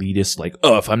such an elitist, like,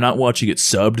 oh, if I'm not watching it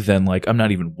subbed, then like I'm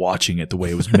not even watching it the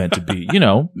way it was meant to be, you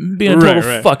know, being a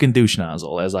total fucking douche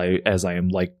nozzle as I am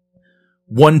like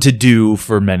one to do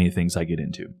for many things I get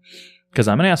into because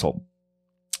I'm an asshole.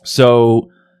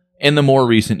 So in the more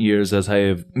recent years, as I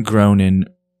have grown and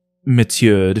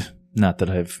matured, not that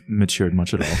I've matured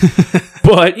much at all,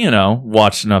 but you know,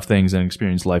 watched enough things and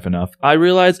experienced life enough, I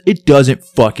realize it doesn't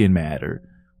fucking matter.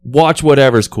 Watch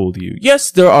whatever's cool to you. Yes,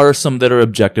 there are some that are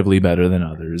objectively better than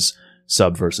others,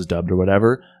 sub versus dubbed or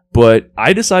whatever, but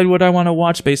I decide what I want to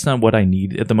watch based on what I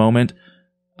need at the moment.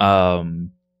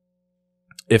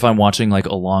 If I'm watching like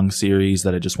a long series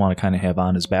that I just want to kind of have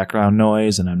on as background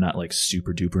noise and I'm not like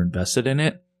super duper invested in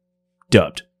it,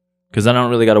 dubbed. Because I don't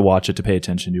really got to watch it to pay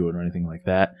attention to it or anything like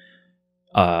that.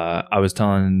 I was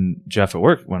telling Jeff at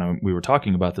work when we were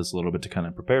talking about this a little bit to kind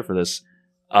of prepare for this.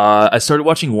 I started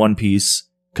watching One Piece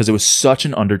because it was such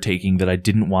an undertaking that I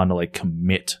didn't want to like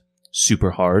commit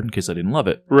super hard in case I didn't love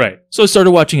it. Right. So I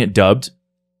started watching it dubbed.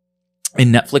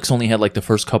 And Netflix only had like the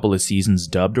first couple of seasons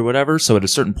dubbed or whatever. So at a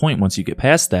certain point, once you get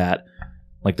past that,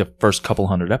 like the first couple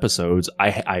hundred episodes,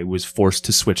 I was forced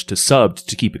to switch to subbed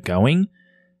to keep it going.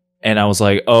 And I was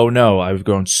like, oh no, I've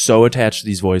grown so attached to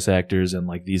these voice actors and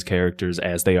like these characters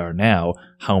as they are now.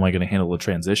 How am I going to handle the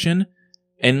transition?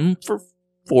 And for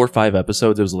 4 or 5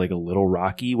 episodes, it was like a little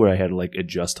rocky where I had to like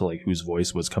adjust to like whose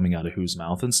voice was coming out of whose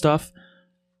mouth and stuff.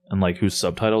 And like whose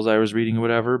subtitles I was reading or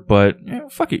whatever. But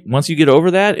fuck it. Once you get over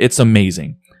that, it's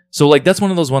amazing. So like that's one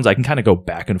of those ones I can kind of go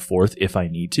back and forth if I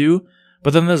need to.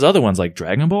 But then there's other ones like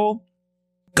Dragon Ball.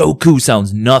 Goku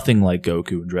sounds nothing like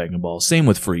Goku in Dragon Ball. Same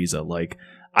with Frieza. Like,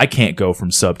 I can't go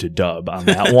from sub to dub on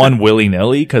that one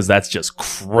willy-nilly because that's just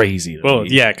crazy to me.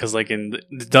 Yeah, because like in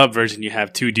the dub version, you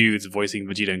have 2 dudes voicing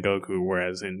Vegeta and Goku,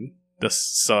 whereas in the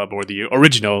sub or the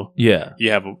original, you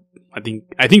have I think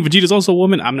Vegeta's also a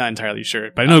woman. I'm not entirely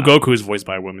sure, but I know Goku is voiced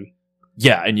by a woman.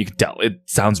 Yeah, and you can tell it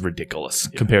sounds ridiculous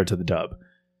compared to the dub.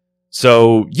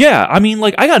 So yeah, I mean,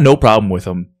 like I got no problem with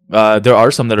them. There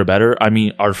are some that are better. I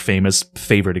mean, our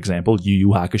favorite example, Yu Yu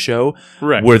Hakusho,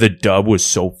 right, where the dub was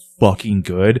so fucking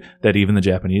good that even the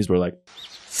Japanese were like,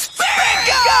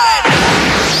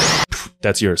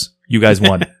 "That's yours. You guys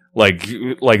won." like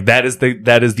that is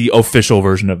the official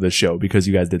version of this show because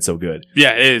you guys did so good.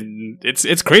 Yeah,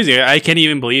 it's crazy. I can't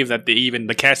even believe that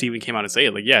the cast even came out and say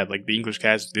it. Like, yeah, like the English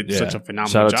cast did such a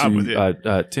phenomenal job with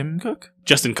it. Tim Cook?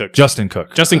 Justin Cook. Justin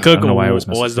Cook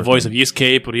Was the voice of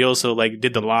Yusuke, but he also like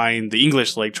did the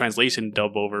English like translation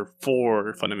dub over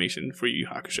for Funimation for Yu Yu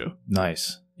Hakusho.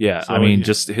 Nice. Yeah, so, I mean,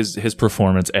 just his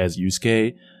performance as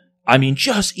Yusuke. I mean,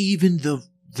 just even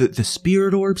the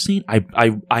spirit orb scene.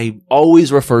 I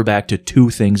always refer back to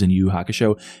 2 things in Yu Yu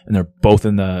Hakusho, and they're both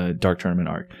in the Dark Tournament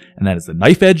arc. And that is the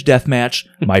knife edge death match,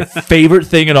 my favorite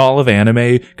thing in all of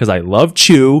anime, because I love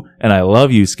Chu and I love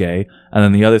Yusuke. And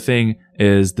then the other thing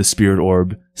is the spirit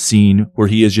orb scene where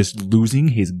he is just losing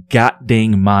his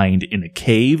goddamn mind in a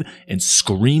cave and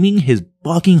screaming his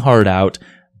fucking heart out,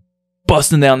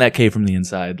 busting down that cave from the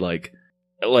inside. Like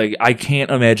I can't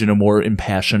imagine a more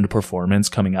impassioned performance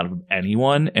coming out of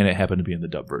anyone, and it happened to be in the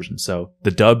dub version. So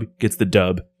the dub gets the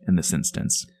dub in this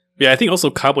instance. Yeah, I think also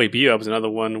Cowboy Bebop is another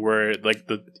one where like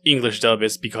the English dub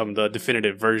has become the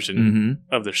definitive version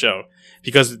of the show,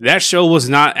 because that show was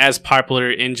not as popular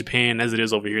in Japan as it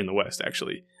is over here in the West,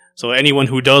 actually. So anyone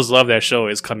who does love that show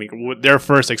is coming. Their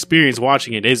first experience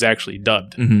watching it is actually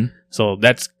dubbed. So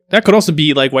that could also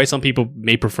be like why some people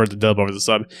may prefer the dub over the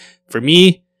sub. For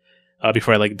me,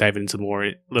 before I like dive into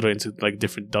like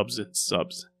different dubs and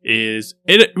subs, is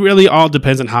it really all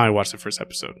depends on how I watch the first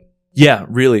episode. Yeah,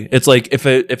 really. It's like if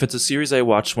it's a series I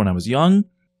watched when I was young,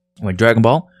 like Dragon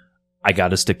Ball, I got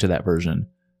to stick to that version.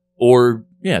 Or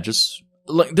yeah, just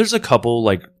like there's a couple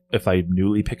like if I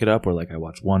newly pick it up where like I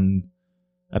watch one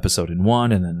episode in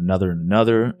one and then another and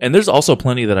another. And there's also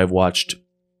plenty that I've watched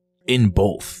in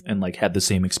both and like had the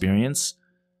same experience.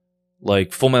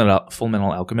 Like Full Metal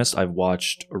Alchemist, I've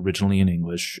watched originally in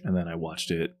English and then I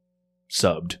watched it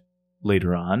subbed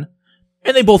later on.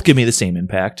 And they both give me the same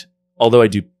impact. Although I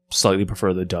do slightly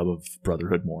prefer the dub of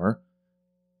Brotherhood more.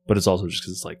 But it's also just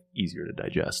because it's like easier to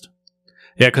digest.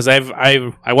 Yeah, because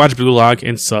I watched Blue Lock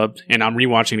and subbed, and I'm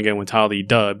rewatching it again with Tali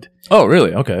dubbed. Oh,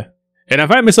 really? Okay. And I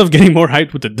find myself getting more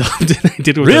hyped with the dub than I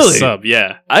did with the sub.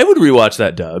 Yeah, I would rewatch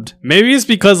that dubbed. Maybe it's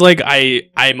because like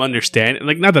I'm understanding,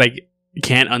 like not that I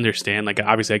can't understand. Like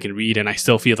obviously I can read and I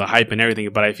still feel the hype and everything,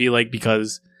 but I feel like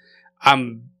because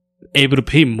I'm able to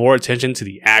pay more attention to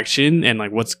the action and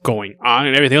like what's going on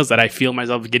and everything else, that I feel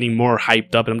myself getting more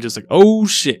hyped up, and I'm just like, oh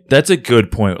shit. That's a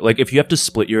good point. Like if you have to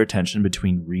split your attention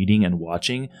between reading and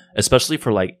watching, especially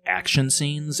for like action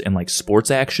scenes and like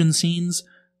sports action scenes,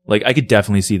 like I could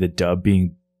definitely see the dub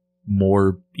being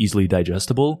more easily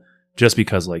digestible just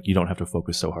because like you don't have to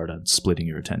focus so hard on splitting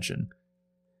your attention.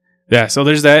 Yeah, so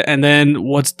there's that. And then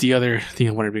what's the other thing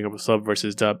I want to bring up with sub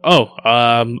versus dub?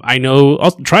 I know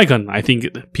also Trigun. I think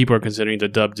people are considering the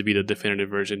dub to be the definitive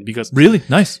version because really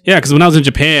nice. Yeah, because when I was in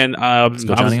Japan, I was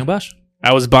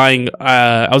buying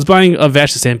a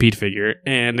Vash the Stampede figure,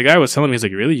 and the guy was telling me, he's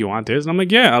like, "Really, you want this?" And I'm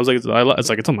like, "Yeah." I was like,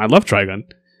 I told him I love Trigun.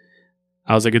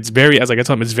 I was like, I told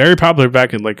him it's very popular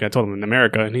back in, like, I told him in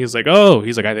America, and he's like, "Oh,"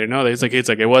 he's like, "I didn't know that." It's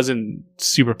like it wasn't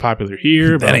super popular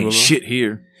here. That ain't shit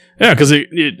here. Yeah, because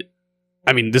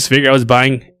I mean, this figure I was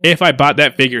buying, if I bought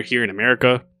that figure here in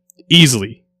America,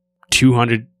 easily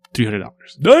 $200, $300.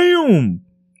 Damn!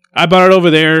 I bought it over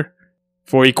there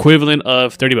for equivalent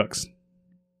of $30.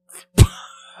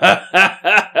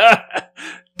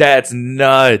 That's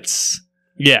nuts.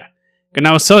 Yeah. And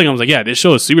I was telling him, I was like, yeah, this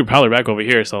show is super popular back over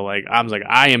here. So, like, I was like,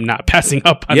 I am not passing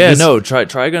up on this. Yeah, no,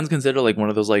 Trigun's considered, like, one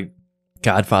of those, like,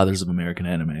 godfathers of American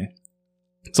anime.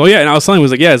 So yeah, and I was telling him,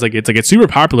 it was like, yeah, it's super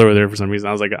popular over there for some reason.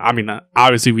 I was like, I mean,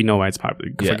 obviously we know why it's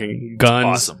popular. Yeah. Freaking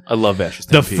guns. Awesome. I love Vash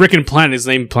The Stampede. freaking planet is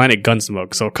named Planet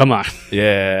Gunsmoke. So come on.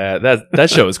 Yeah, that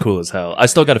show is cool as hell. I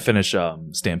still got to finish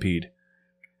Stampede.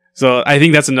 So I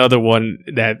think that's another one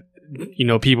that, you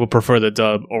know, people prefer the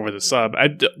dub over the sub. I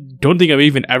don't think I've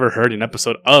even ever heard an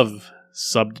episode of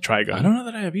Sub Trigun. I don't know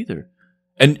that I have either.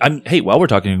 And hey, while we're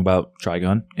talking about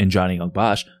Trigun and Johnny Young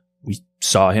Bosch, we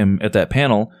saw him at that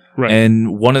panel. Right.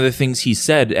 And one of the things he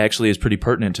said actually is pretty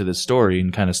pertinent to this story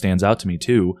and kind of stands out to me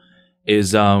too,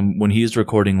 is when he was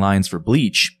recording lines for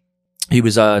Bleach, he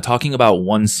was talking about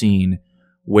one scene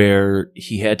where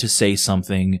he had to say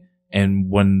something, and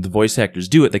when the voice actors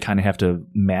do it, they kind of have to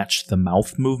match the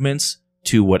mouth movements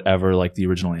to whatever like the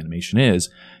original animation is.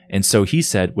 And so he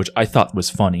said, which I thought was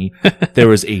funny, there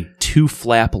was a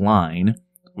 2-flap line,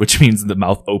 which means the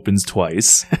mouth opens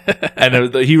twice.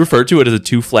 And he referred to it as a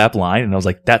 2-flap line. And I was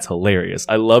like, that's hilarious.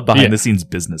 I love behind the scenes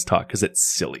business talk because it's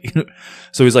silly.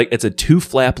 So he's like, it's a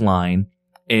 2-flap line.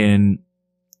 And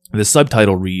the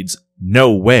subtitle reads,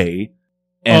 "No way."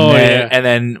 And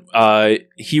then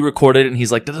he recorded it and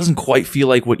he's like, that doesn't quite feel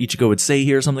like what Ichigo would say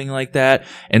here, or something like that.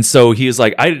 And so he was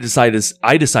like, I decided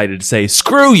to say,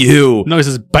 screw you. No, he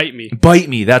says, bite me. Bite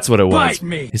me. That's what it was. Bite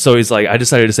me. So he's like, I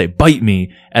decided to say, bite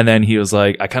me. And then he was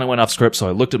like, I kind of went off script. So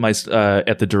I looked at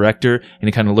at the director, and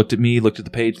he kind of looked at me, looked at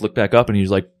the page, looked back up, and he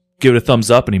was like, give it a thumbs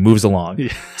up, and he moves along.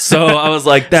 Yeah. So I was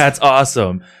like, that's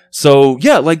awesome. So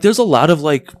yeah, like there's a lot of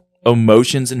like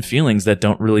emotions and feelings that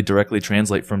don't really directly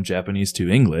translate from Japanese to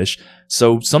English.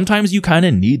 So sometimes you kind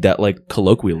of need that like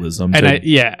colloquialism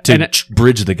to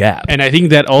bridge the gap. And I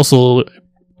think that also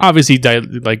obviously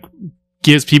like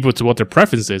gives people to what their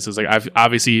preference is. It's like,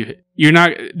 obviously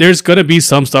there's gonna be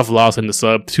some stuff lost in the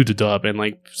sub to the dub, and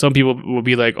like some people will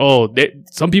be like,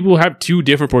 some people have two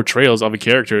different portrayals of a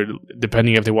character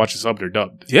depending if they watch the sub or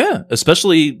dubbed. Yeah,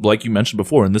 especially like you mentioned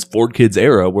before in this Ford Kids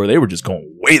era where they were just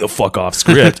going way the fuck off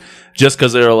script just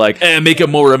because they were like, make it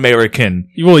more American.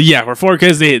 Well, yeah, for 4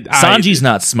 kids, Sanji's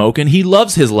not smoking. He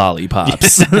loves his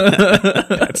lollipops.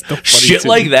 That's so funny shit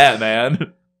like that,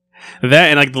 man. That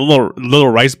and like the little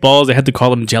rice balls, they had to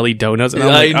call them jelly donuts. And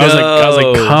I was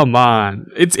like, come on!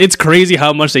 It's crazy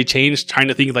how much they changed. Trying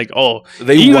to think like,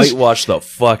 they whitewashed the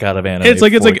fuck out of anime. It's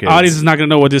like audience is not gonna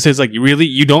know what this is. Like, really,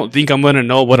 you don't think I'm gonna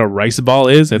know what a rice ball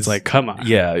is? It's like, come on.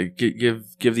 Yeah, give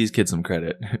these kids some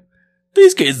credit.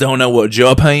 These kids don't know what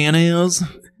Japan is.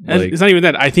 And it's not even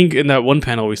that. I think in that one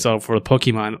panel we saw for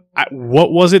Pokemon,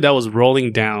 what was it that was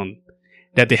rolling down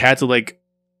that they had to like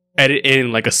edit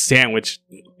in like a sandwich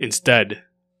instead?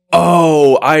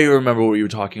 Oh, I remember what you were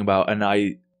talking about, and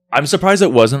I'm surprised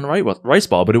it wasn't the rice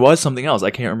ball, but it was something else.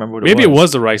 I can't remember what it was. Maybe it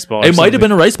was the rice ball. It might have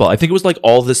been a rice ball. I think it was like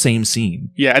all the same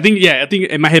scene. Yeah, I think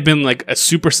it might have been like a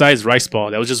supersized rice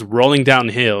ball that was just rolling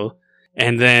downhill.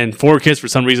 And then 4 kids for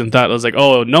some reason thought it was like,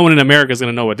 oh, no one in America is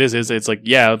going to know what this is. It's like,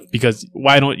 yeah, because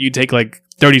why don't you take like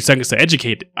 30 seconds to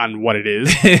educate on what it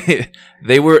is?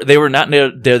 They were not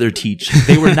there to teach.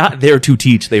 They were not there to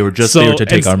teach. They were just there to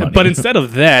take our money. But instead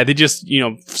of that, they just,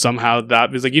 somehow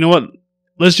thought it was like, you know what?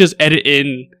 Let's just edit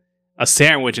in a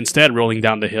sandwich instead rolling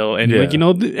down the hill. And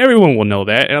everyone will know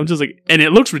that. And I'm just like, and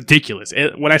it looks ridiculous.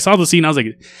 When I saw the scene, I was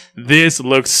like, this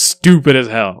looks stupid as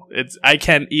hell. I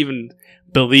can't even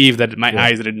believe that my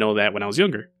eyes didn't know that when I was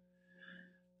younger.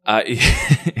 We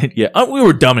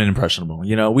were dumb and impressionable.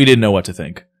 We didn't know what to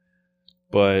think.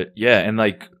 But yeah, and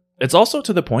like it's also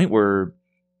to the point where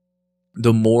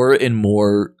the more and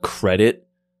more credit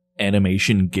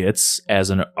animation gets as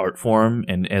an art form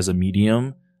and as a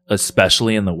medium,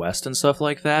 especially in the West and stuff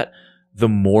like that, the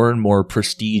more and more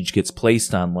prestige gets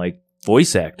placed on like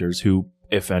voice actors who,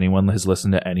 if anyone has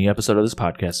listened to any episode of this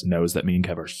podcast, knows that me and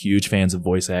Kev are huge fans of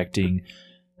voice acting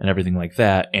and everything like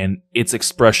that. And its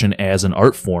expression as an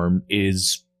art form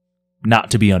is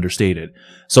not to be understated.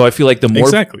 So I feel like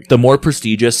the more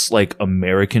prestigious like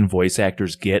American voice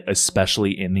actors get,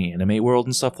 especially in the anime world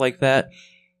and stuff like that,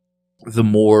 the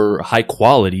more high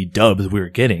quality dubs we're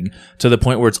getting, to the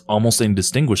point where it's almost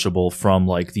indistinguishable from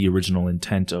like the original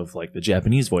intent of like the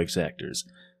Japanese voice actors.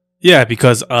 Yeah,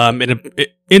 because in an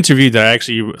interview that I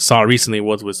actually saw recently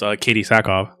was with Katie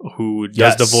Sackhoff, who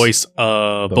does the voice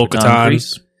of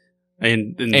Bo-Katan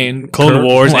and Clone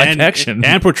Wars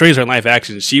and portrays her in live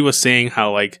action. She was saying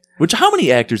how how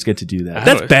many actors get to do that?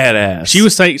 That's badass.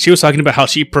 She was talking about how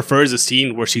she prefers a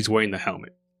scene where she's wearing the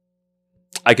helmet.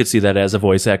 I could see that as a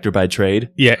voice actor by trade.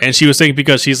 Yeah, and she was saying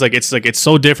because she's like it's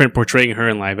so different portraying her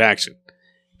in live action.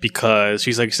 Because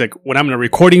she's like when I'm in a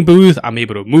recording booth, I'm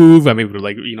able to move. I'm able to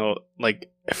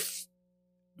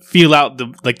feel out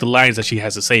the lines that she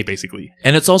has to say, basically.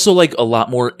 And it's also like a lot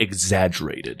more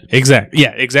exaggerated. Exactly.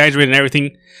 Yeah, exaggerated and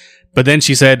everything. But then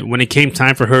she said when it came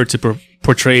time for her to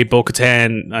portray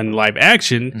Bo-Katan on live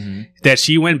action, that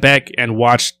she went back and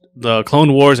watched the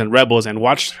Clone Wars and Rebels and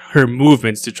watched her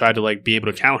movements to try to like be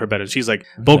able to channel her better. She's like,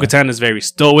 Bo-Katan is very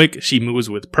stoic. She moves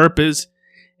with purpose.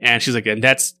 And she's like, and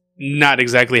that's not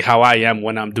exactly how I am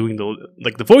when I'm doing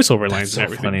the voiceover lines and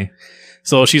everything. Funny.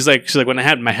 So she's like, when I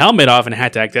had my helmet off and I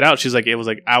had to act it out, she's like, it was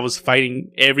like I was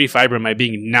fighting every fiber of my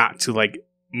being not to like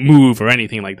move or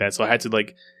anything like that. So I had to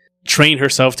like train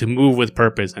herself to move with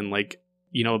purpose and like,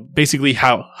 you know, basically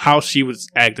how she would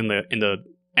act in the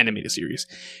animated series.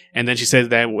 And then she said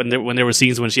that when there were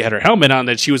scenes when she had her helmet on,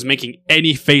 that she was making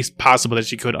any face possible that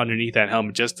she could underneath that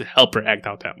helmet just to help her act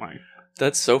out that line.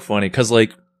 That's so funny because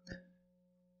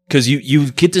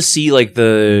you get to see like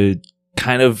the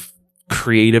kind of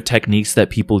creative techniques that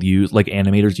people use, like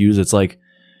animators use. It's like,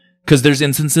 because there's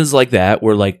instances like that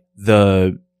where like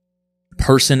the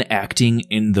person acting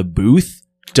in the booth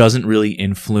doesn't really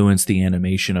influence the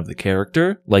animation of the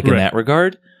character, like in that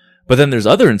regard. But then there's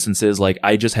other instances, like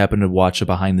I just happened to watch a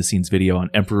behind the scenes video on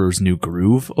Emperor's New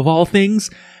Groove of all things.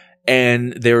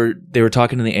 And they were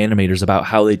talking to the animators about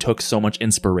how they took so much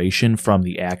inspiration from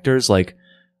the actors, like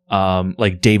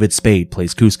David Spade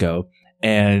plays Cusco,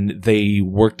 and they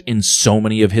worked in so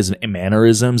many of his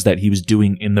mannerisms that he was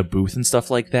doing in the booth and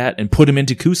stuff like that, and put him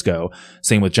into Cusco.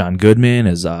 Same with John Goodman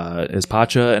as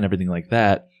Pacha and everything like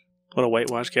that. What a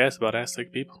whitewash cast about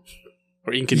Aztec people.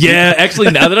 Or yeah,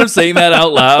 actually, now that I'm saying that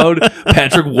out loud,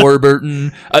 Patrick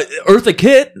Warburton, Eartha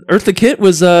Kitt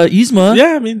was Yzma.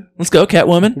 Yeah, I mean, let's go,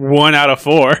 Catwoman. 1 out of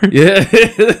 4. Yeah,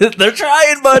 they're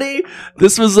trying, buddy.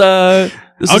 This was late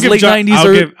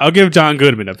 90s. I'll give John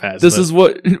Goodman a pass. This is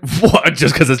what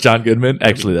just because it's John Goodman.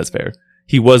 Actually, that's fair.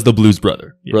 He was the Blues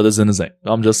Brother. Yeah. Brothers in his name.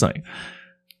 I'm just saying.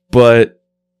 But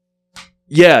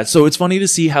yeah, so it's funny to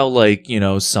see how, like, you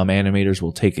know, some animators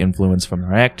will take influence from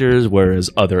their actors, whereas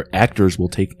other actors will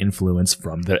take influence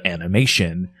from their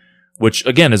animation, which,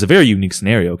 again, is a very unique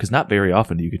scenario, because not very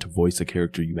often do you get to voice a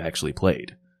character you actually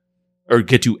played, or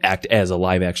get to act as a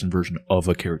live-action version of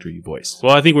a character you voiced.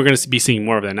 Well, I think we're going to be seeing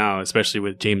more of that now, especially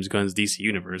with James Gunn's DC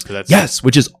Universe. Yes,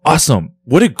 which is awesome.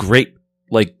 What a great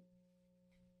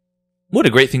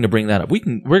thing to bring that up.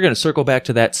 We're going to circle back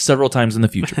to that several times in the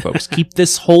future, folks. Keep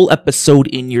this whole episode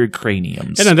in your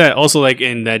craniums. And then that also, like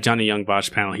in that Johnny Young Bosch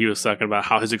panel, he was talking about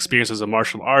how his experience as a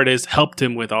martial artist helped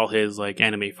him with all his like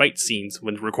anime fight scenes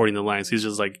when recording the lines. He's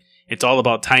just like, it's all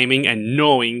about timing and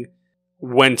knowing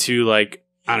when to, like,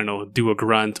 I don't know, do a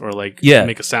grunt or like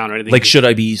make a sound or anything. Like, should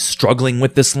I be struggling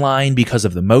with this line because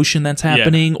of the motion that's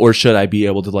happening, or should I be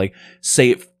able to like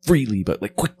say it freely but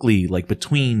like quickly, like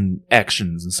between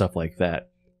actions and stuff like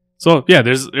that? So yeah,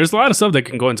 there's a lot of stuff that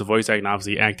can go into voice acting,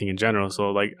 obviously acting in general.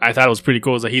 So like I thought it was pretty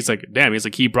cool is that he's like, damn, he's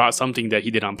like he brought something that he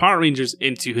did on Power Rangers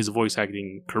into his voice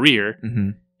acting career,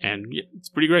 and yeah, it's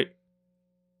pretty great.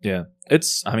 Yeah,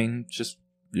 just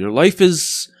your life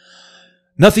is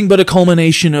nothing but a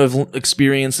culmination of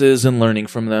experiences and learning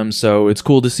from them. So it's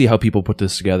cool to see how people put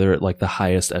this together at like the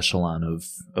highest echelon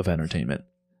of entertainment.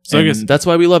 So I guess that's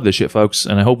why we love this shit, folks.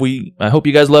 And I hope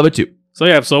you guys love it too. So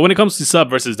yeah, so when it comes to sub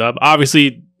versus dub,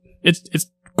 obviously it's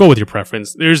go with your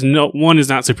preference. There's no one is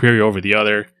not superior over the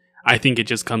other. I think it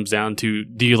just comes down to,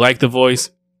 do you like the voice?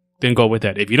 Then go with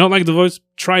that. If you don't like the voice,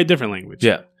 try a different language.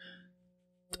 Yeah.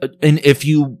 And if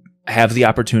you have the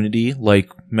opportunity,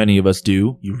 like many of us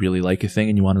do, you really like a thing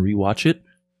and you want to rewatch it,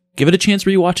 give it a chance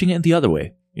rewatching it the other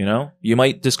way. You know, you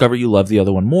might discover you love the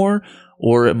other one more,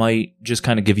 or it might just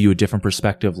kind of give you a different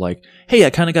perspective. Like, hey, I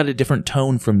kind of got a different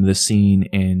tone from this scene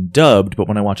in dubbed, but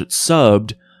when I watch it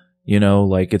subbed, you know,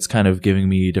 like it's kind of giving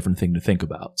me a different thing to think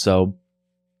about. So,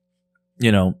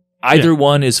 you know, either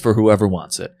one is for whoever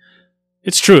wants it.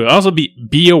 It's true. Also,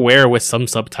 be aware with some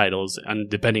subtitles, and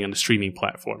depending on the streaming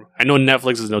platform. I know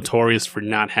Netflix is notorious for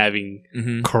not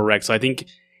having correct. So I think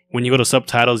when you go to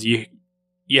subtitles, you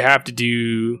have to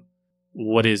do,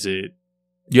 what is it?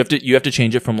 You have to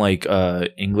change it from like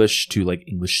English to like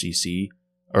English CC,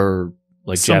 or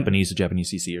like Japanese to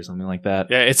Japanese CC or something like that.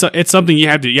 Yeah, it's something you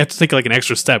have to take like an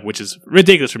extra step, which is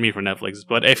ridiculous for me for Netflix.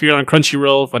 But if you're on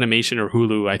Crunchyroll, Funimation, or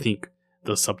Hulu, I think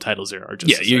the subtitles there are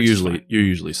just you're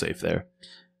usually safe there.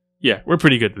 Yeah, we're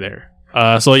pretty good there.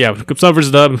 So yeah, sub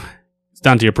versus dub, it's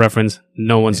down to your preference.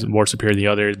 No one's more superior than the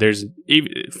other. There's,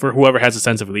 for whoever has a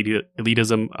sense of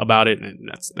elitism about it,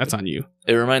 and that's on you.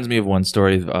 It reminds me of one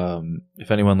story. If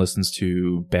anyone listens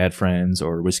to Bad Friends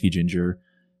or Whiskey Ginger,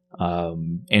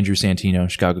 Andrew Santino,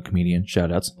 Chicago comedian,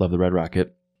 shout outs, love the Red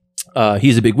Rocket.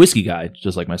 He's a big whiskey guy,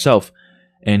 just like myself,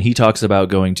 and he talks about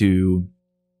going to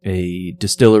a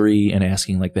distillery and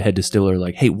asking like the head distiller,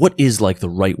 like, hey, what is like the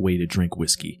right way to drink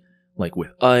whiskey? Like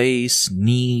with ice,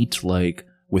 neat, like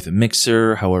with a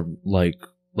mixer, however, like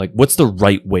what's the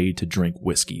right way to drink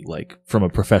whiskey, like from a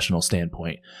professional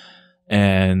standpoint?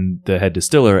 And the head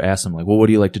distiller asks him like, well, what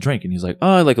do you like to drink? And he's like,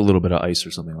 oh, I like a little bit of ice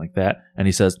or something like that. And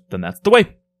he says, then that's the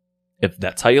way. If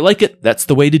that's how you like it, that's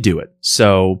the way to do it.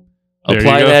 So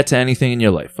apply that to anything in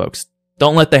your life, folks.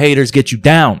 Don't let the haters get you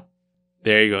down.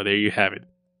 There you go. There you have it.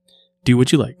 Do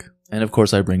what you like. And of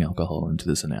course, I bring alcohol into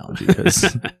this analogy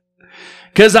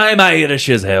because I'm Irish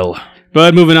as hell.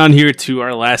 But moving on here to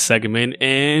our last segment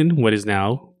and what is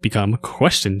now become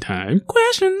question time.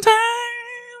 Question time.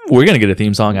 We're going to get a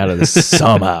theme song out of this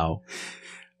somehow.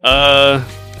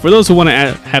 For those who want to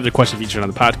have their question featured on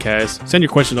the podcast, send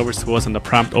your question over to us on the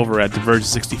prompt over at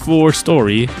Diverge64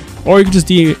 Story, or you can just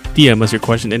DM us your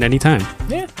question at any time.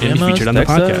 Yeah, and be featured on the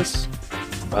podcast.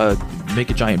 Make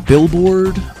a giant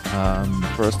billboard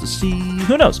for us to see.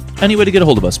 Who knows? Any way to get a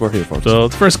hold of us, we're here, folks. So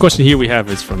the first question here we have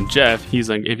is from Jeff.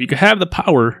 He's like, if you could have the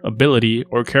power, ability,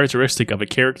 or characteristic of a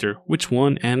character, which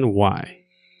one and why?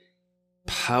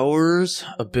 Powers,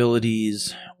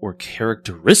 abilities, or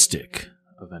characteristic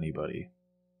of anybody?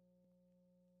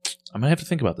 I'm gonna have to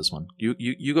think about this one.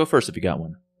 You go first if you got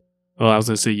one. Well, I was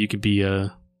gonna say you could be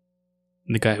the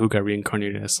guy who got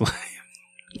reincarnated as slime.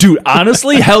 Dude,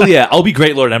 honestly, hell yeah. I'll be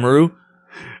Great Lord Emeru.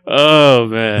 Oh,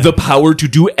 man. The power to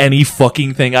do any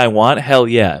fucking thing I want? Hell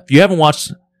yeah. If you haven't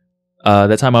watched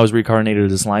that time I was reincarnated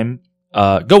as slime,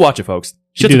 go watch it, folks.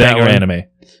 Shit's a banger anime.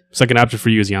 Second option for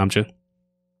you is Yamcha.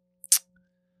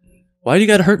 Why do you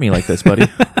gotta hurt me like this, buddy?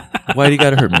 Why do you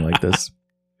gotta hurt me like this?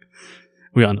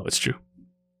 We all know it's true.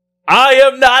 I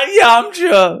am not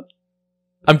Yamcha.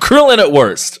 I'm Krillin at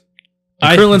worst.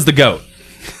 Krillin's the GOAT.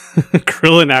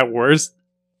 Krillin at worst?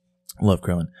 Love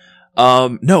Krillin.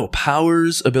 No,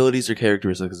 powers, abilities, or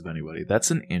characteristics of anybody.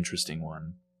 That's an interesting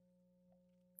one.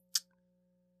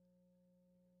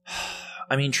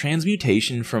 I mean,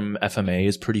 transmutation from FMA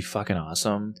is pretty fucking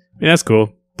awesome. Yeah, that's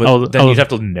cool. But then you'd have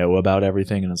to know about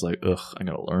everything, and it's like, ugh, I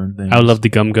gotta learn things. I would love the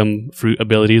Gum Gum fruit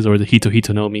abilities or the Hito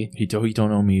Hito no Mi. Hito Hito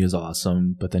no Mi is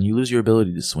awesome, but then you lose your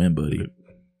ability to swim, buddy.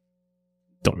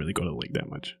 Don't really go to the lake that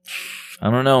much.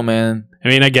 I don't know, man. I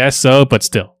mean, I guess so, but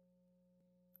still.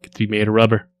 Get to be made of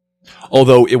rubber.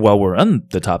 Although, while we're on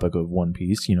the topic of One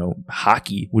Piece,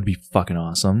 hockey would be fucking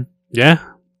awesome. Yeah.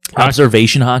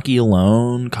 Observation hockey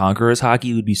alone, Conqueror's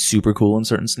hockey would be super cool in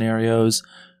certain scenarios.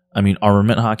 I mean,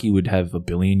 armament hockey would have a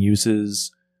billion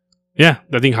uses. Yeah,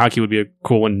 I think hockey would be a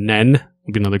cool one. Nen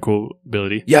would be another cool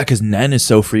ability. Yeah, because Nen is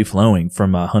so free-flowing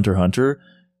from Hunter x Hunter,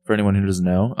 for anyone who doesn't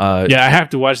know. Yeah, I have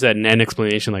to watch that Nen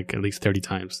explanation like at least 30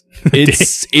 times.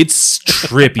 It's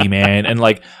trippy, man. And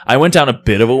like, I went down a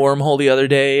bit of a wormhole the other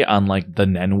day on like the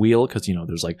Nen wheel, because,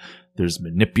 there's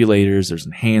manipulators, there's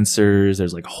enhancers,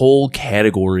 there's like whole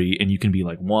category, and you can be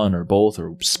like one or both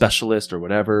or specialist or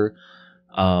whatever.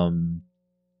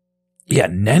 Yeah,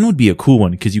 Nen would be a cool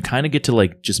one because you kind of get to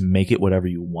like just make it whatever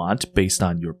you want based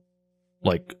on your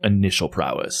like initial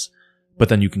prowess, but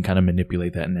then you can kind of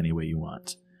manipulate that in any way you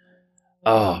want.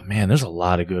 Oh man, there's a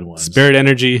lot of good ones. Spirit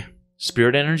energy.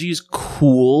 Spirit energy is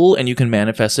cool, and you can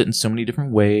manifest it in so many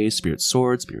different ways. Spirit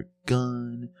sword, spirit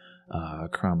gun,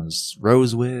 Kurama's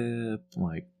rose whip.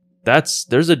 Like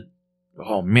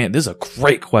oh man, this is a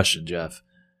great question, Jeff.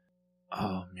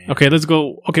 Oh man. Okay, let's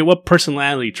go. Okay, what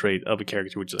personality trait of a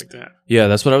character would you like to have? Yeah,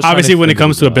 that's what I was. Obviously, when it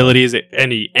comes to abilities,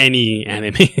 any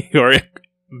anime or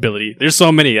ability, there's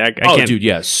so many. I can't. Dude,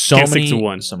 yeah, can't stick to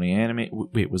one. So many anime.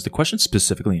 Wait, was the question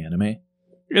specifically anime?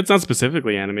 It's not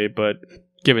specifically anime, but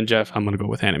given Jeff, I'm gonna go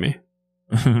with anime.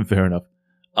 Fair enough.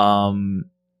 All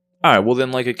right. Well,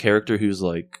 then, like a character who's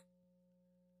like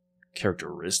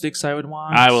characteristics I would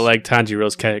want. I would like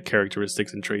Tanjiro's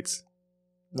characteristics and traits.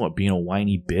 What, being a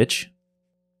whiny bitch?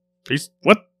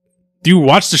 What? Do you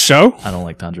watch the show? I don't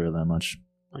like Tanjiro that much.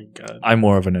 My God. I'm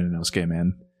more of an Inosuke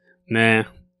man. Nah.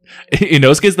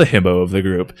 Inosuke's the himbo of the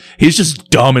group. He's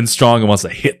just dumb and strong and wants to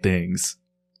hit things.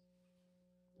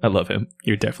 I love him.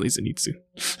 You're definitely Zenitsu.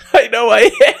 I know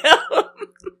I am.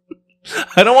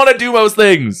 I don't want to do most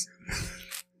things.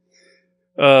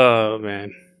 Oh,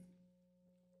 man.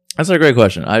 That's a great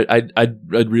question. I'd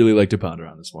really like to ponder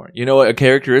on this more. You know, a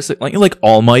characteristic like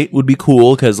All Might would be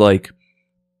cool because like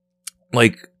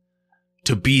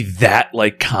to be that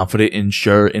like confident and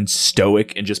sure and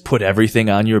stoic and just put everything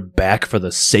on your back for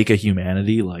the sake of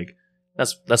humanity. Like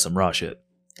that's some raw shit.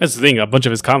 That's the thing. A bunch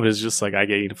of his confidence is just like, I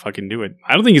get you to fucking do it.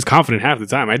 I don't think he's confident half the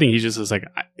time. I think he's just like,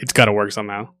 it's got to work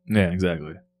somehow. Yeah,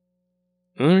 exactly.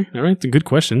 All right. It's a good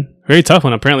question. Very tough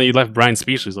one. Apparently, you left Brian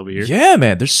speechless over here. Yeah,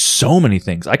 man. There's so many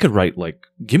things I could write. Like,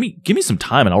 give me some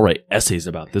time, and I'll write essays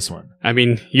about this one. I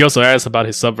mean, he also asked about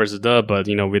his sub versus dub, but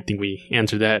we think we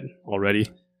answered that already.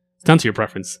 It's down to your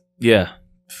preference. Yeah.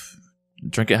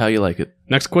 Drink it how you like it.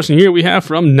 Next question here we have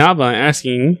from Nava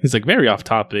asking, he's like very off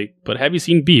topic, but have you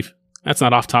seen Beef? That's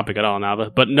not off topic at all,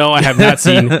 Nava. But no, I have not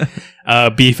seen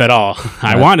Beef at all.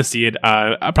 I want to see it.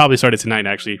 I'll probably start it tonight,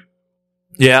 actually.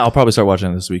 Yeah, I'll probably start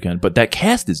watching it this weekend. But that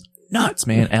cast is nuts,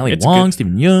 man. Ali It's Wong, good.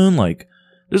 Stephen Yeun, like,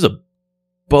 there's a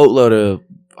boatload of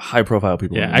high-profile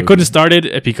people. Yeah, in the I movie. couldn't start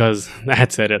it because I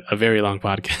had said it a very long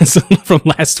podcast from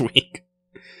last week.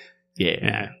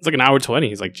 Yeah, it's like an hour 20.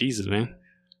 He's like, Jesus, man.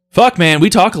 Fuck, man, we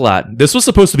talk a lot. This was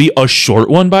supposed to be a short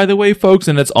one, by the way, folks,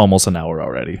 and it's almost an hour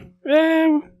already.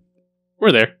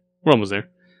 We're there. We're almost there.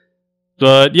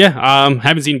 But yeah,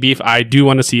 haven't seen Beef. I do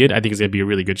want to see it. I think it's gonna be a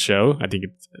really good show. I think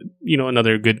it's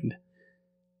another good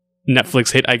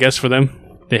Netflix hit, I guess, for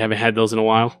them. They haven't had those in a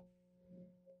while.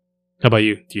 How about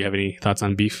you? Do you have any thoughts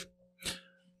on Beef?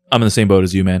 I'm in the same boat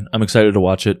as you, man. I'm excited to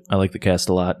watch it. I like the cast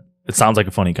a lot. It sounds like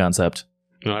a funny concept.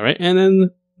 All right, and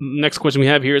then next question we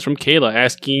have here is from Kayla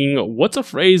asking, what's a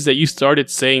phrase that you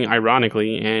started saying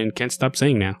ironically and can't stop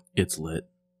saying now? It's lit.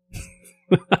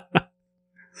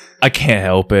 I can't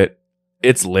help it.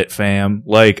 It's lit, fam.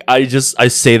 Like, I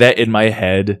say that in my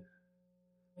head,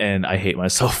 and I hate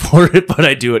myself for it, but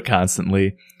I do it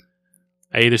constantly.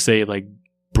 I either say, like,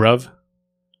 bruv.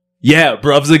 Yeah,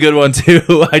 bruv's a good one, too.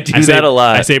 I do that a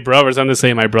lot. I say bruv, or something to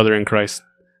say my brother in Christ.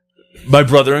 My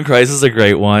brother in Christ is a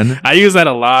great one. I use that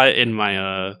a lot in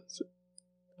my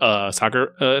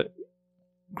soccer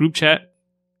group chat.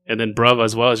 And then bruv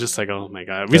as well. It's just like, oh my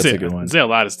god. We That's say, a good one. say a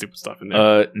lot of stupid stuff in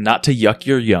there. Not to yuck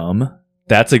your yum.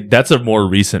 That's a more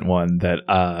recent one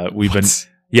that we've been.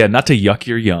 Yeah, not to yuck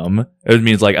your yum. It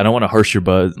means like I don't want to harsh your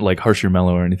buzz, like harsh your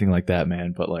mellow or anything like that,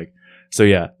 man. But like, so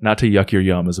yeah, not to yuck your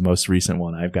yum is the most recent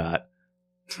one I've got,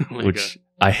 Oh my which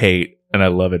God. I hate and I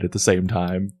love it at the same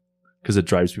time because it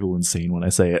drives people insane when I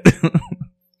say it.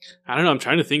 I don't know. I'm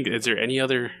trying to think. Is there any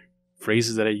other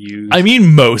phrases that I use? I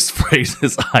mean, most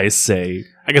phrases I say.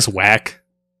 I guess whack.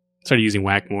 Started using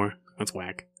whack more. That's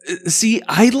whack. See,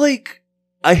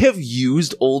 I have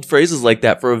used old phrases like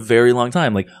that for a very long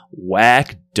time. Like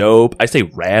whack, dope. I say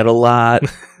rad a lot.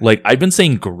 Like I've been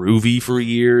saying groovy for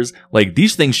years. Like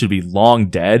these things should be long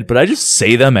dead, but I just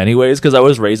say them anyways because I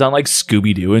was raised on like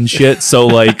Scooby-Doo and shit. So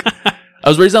like I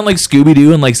was raised on like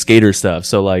Scooby-Doo and like skater stuff.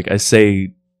 So like I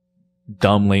say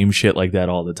dumb, lame shit like that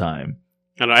all the time.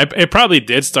 I don't know. It probably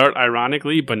did start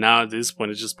ironically, but now at this point,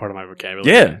 it's just part of my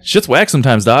vocabulary. Yeah, shit's whack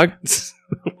sometimes, dog.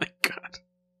 Oh my god.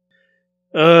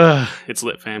 It's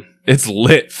lit, fam. It's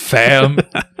lit, fam.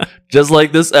 Just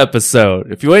like this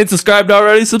episode. If you ain't subscribed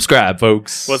already, subscribe,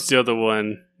 folks. What's the other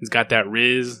one? He's got that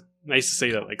Riz. I used to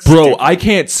say that like Bro, stupid. I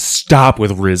can't stop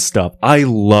with Riz stuff. I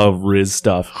love Riz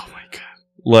stuff. Oh my god.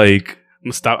 Like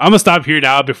I'm gonna stop here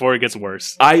now before it gets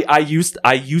worse. I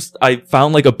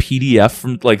found like a PDF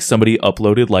from like somebody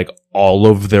uploaded like all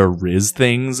of their Riz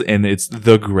things, and it's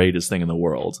the greatest thing in the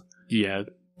world. Yeah, I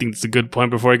think it's a good point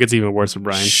before it gets even worse for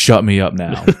Brian. Shut me up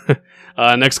now.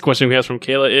 Next question we have from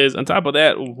Kayla is, on top of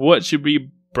that, what should be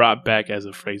brought back as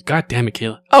a phrase? God damn it,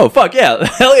 Kayla. Oh fuck yeah.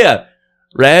 Hell yeah.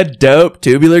 Rad, dope,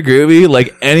 tubular, groovy,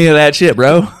 like any of that shit,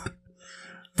 bro.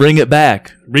 Bring it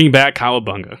back. Bring back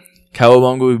Cowabunga.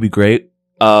 Cowabunga would be great.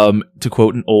 To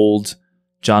quote an old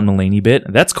John Mulaney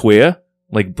bit, that's queer.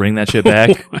 Like, bring that shit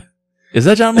back. Is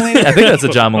that John Mulaney? I think that's a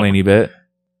John Mulaney bit.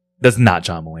 That's not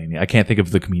John Mulaney. I can't think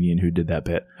of the comedian who did that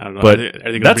bit. I don't know. But are they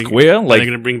gonna that's bring, queer. Are Like, they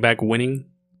going to bring back Winning?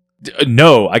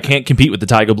 No, I can't compete with the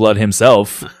Tiger Blood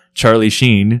himself, Charlie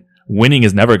Sheen. Winning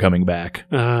is never coming back.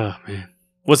 Oh, man.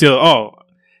 What's the other? Oh,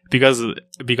 because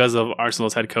of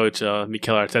Arsenal's head coach,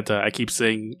 Mikel Arteta, I keep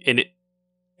saying in it.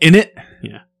 In it?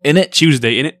 Yeah. In it?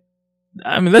 Tuesday, in it.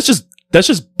 I mean, that's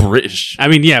just British. I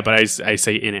mean, yeah, but I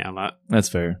say in it a lot. That's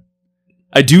fair.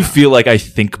 I do feel like I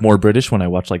think more British when I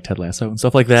watch like Ted Lasso and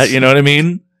stuff like that. You know what I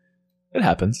mean? It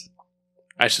happens.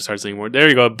 I should start saying more. There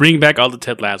you go. Bring back all the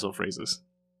Ted Lasso phrases.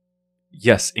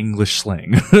 Yes, English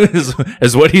slang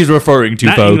is what he's referring to,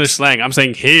 Not folks. English slang. I'm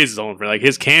saying his own, like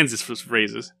his Kansas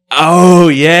phrases. Oh,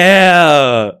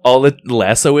 yeah. All the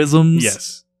Lassoisms?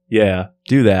 Yes. Yeah,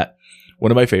 do that. One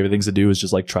of my favorite things to do is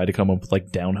just like try to come up with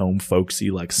like down home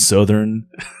folksy like southern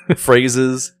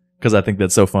phrases because I think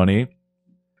that's so funny.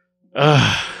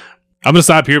 I'm gonna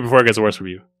stop here before it gets worse for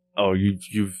you. Oh,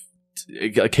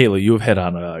 Kayla, you have hit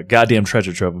on a goddamn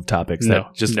treasure trove of topics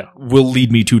that just will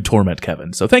lead me to torment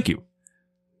Kevin. So thank you.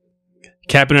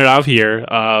 Capping it off here.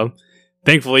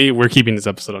 Thankfully, we're keeping this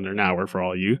episode under an hour for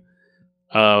all you.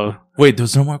 We're Wait,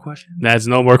 there's no more questions? That's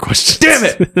no more questions. Damn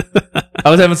it! I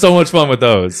was having so much fun with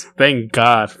those. Thank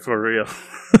God, for real.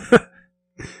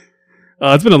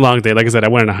 It's been a long day. Like I said, I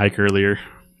went on a hike earlier.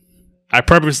 I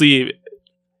purposely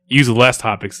used less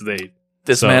topics today.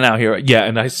 This man out here. Yeah,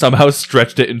 and I somehow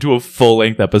stretched it into a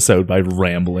full-length episode by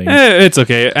rambling. It's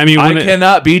okay. I mean, I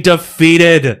cannot be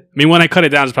defeated. when I cut it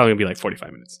down, it's probably going to be like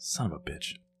 45 minutes. Son of a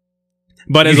bitch.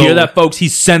 But You hear that, folks?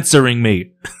 He's censoring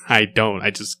me. I don't.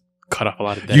 I just cut off a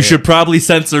lot of that. You should probably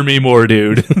censor me more,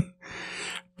 dude.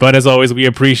 But as always, we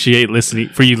appreciate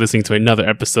listening to another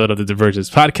episode of the Divergence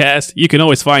Podcast. You can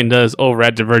always find us over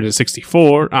at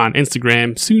Divergence64 on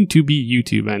Instagram, soon to be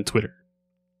YouTube and Twitter.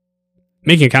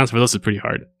 Making accounts for those is pretty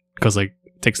hard because it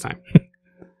takes time.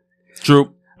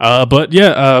 True. But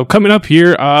yeah, coming up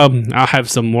here, I'll have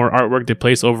some more artwork to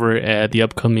place over at the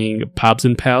upcoming Pobs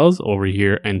and Pals over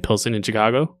here in Pilsen in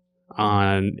Chicago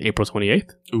on April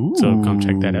 28th. Ooh, so come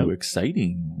check that out.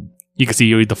 Exciting. You can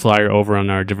see the flyer over on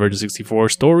our Divergence 64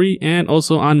 story and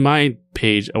also on my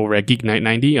page over at Geek Night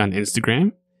 90 on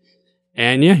Instagram.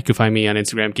 And yeah, you can find me on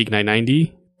Instagram, Geek Night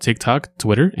 90, TikTok,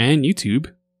 Twitter, and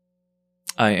YouTube.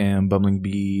 I am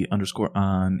BumblingB_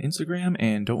 on Instagram,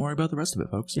 and don't worry about the rest of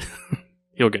it, folks.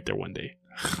 You'll get there one day.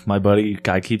 My buddy,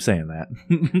 guy keeps saying that.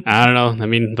 I don't know. I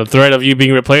mean, the threat of you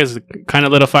being replaced kind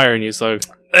of lit a fire in you, so...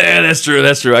 Yeah, that's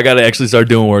true. I gotta actually start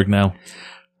doing work now.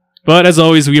 But as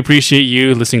always, we appreciate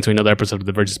you listening to another episode of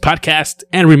the Divergence Podcast.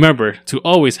 And remember to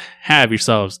always have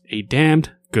yourselves a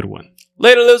damned good one.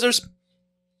 Later, losers.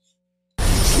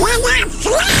 We're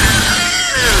not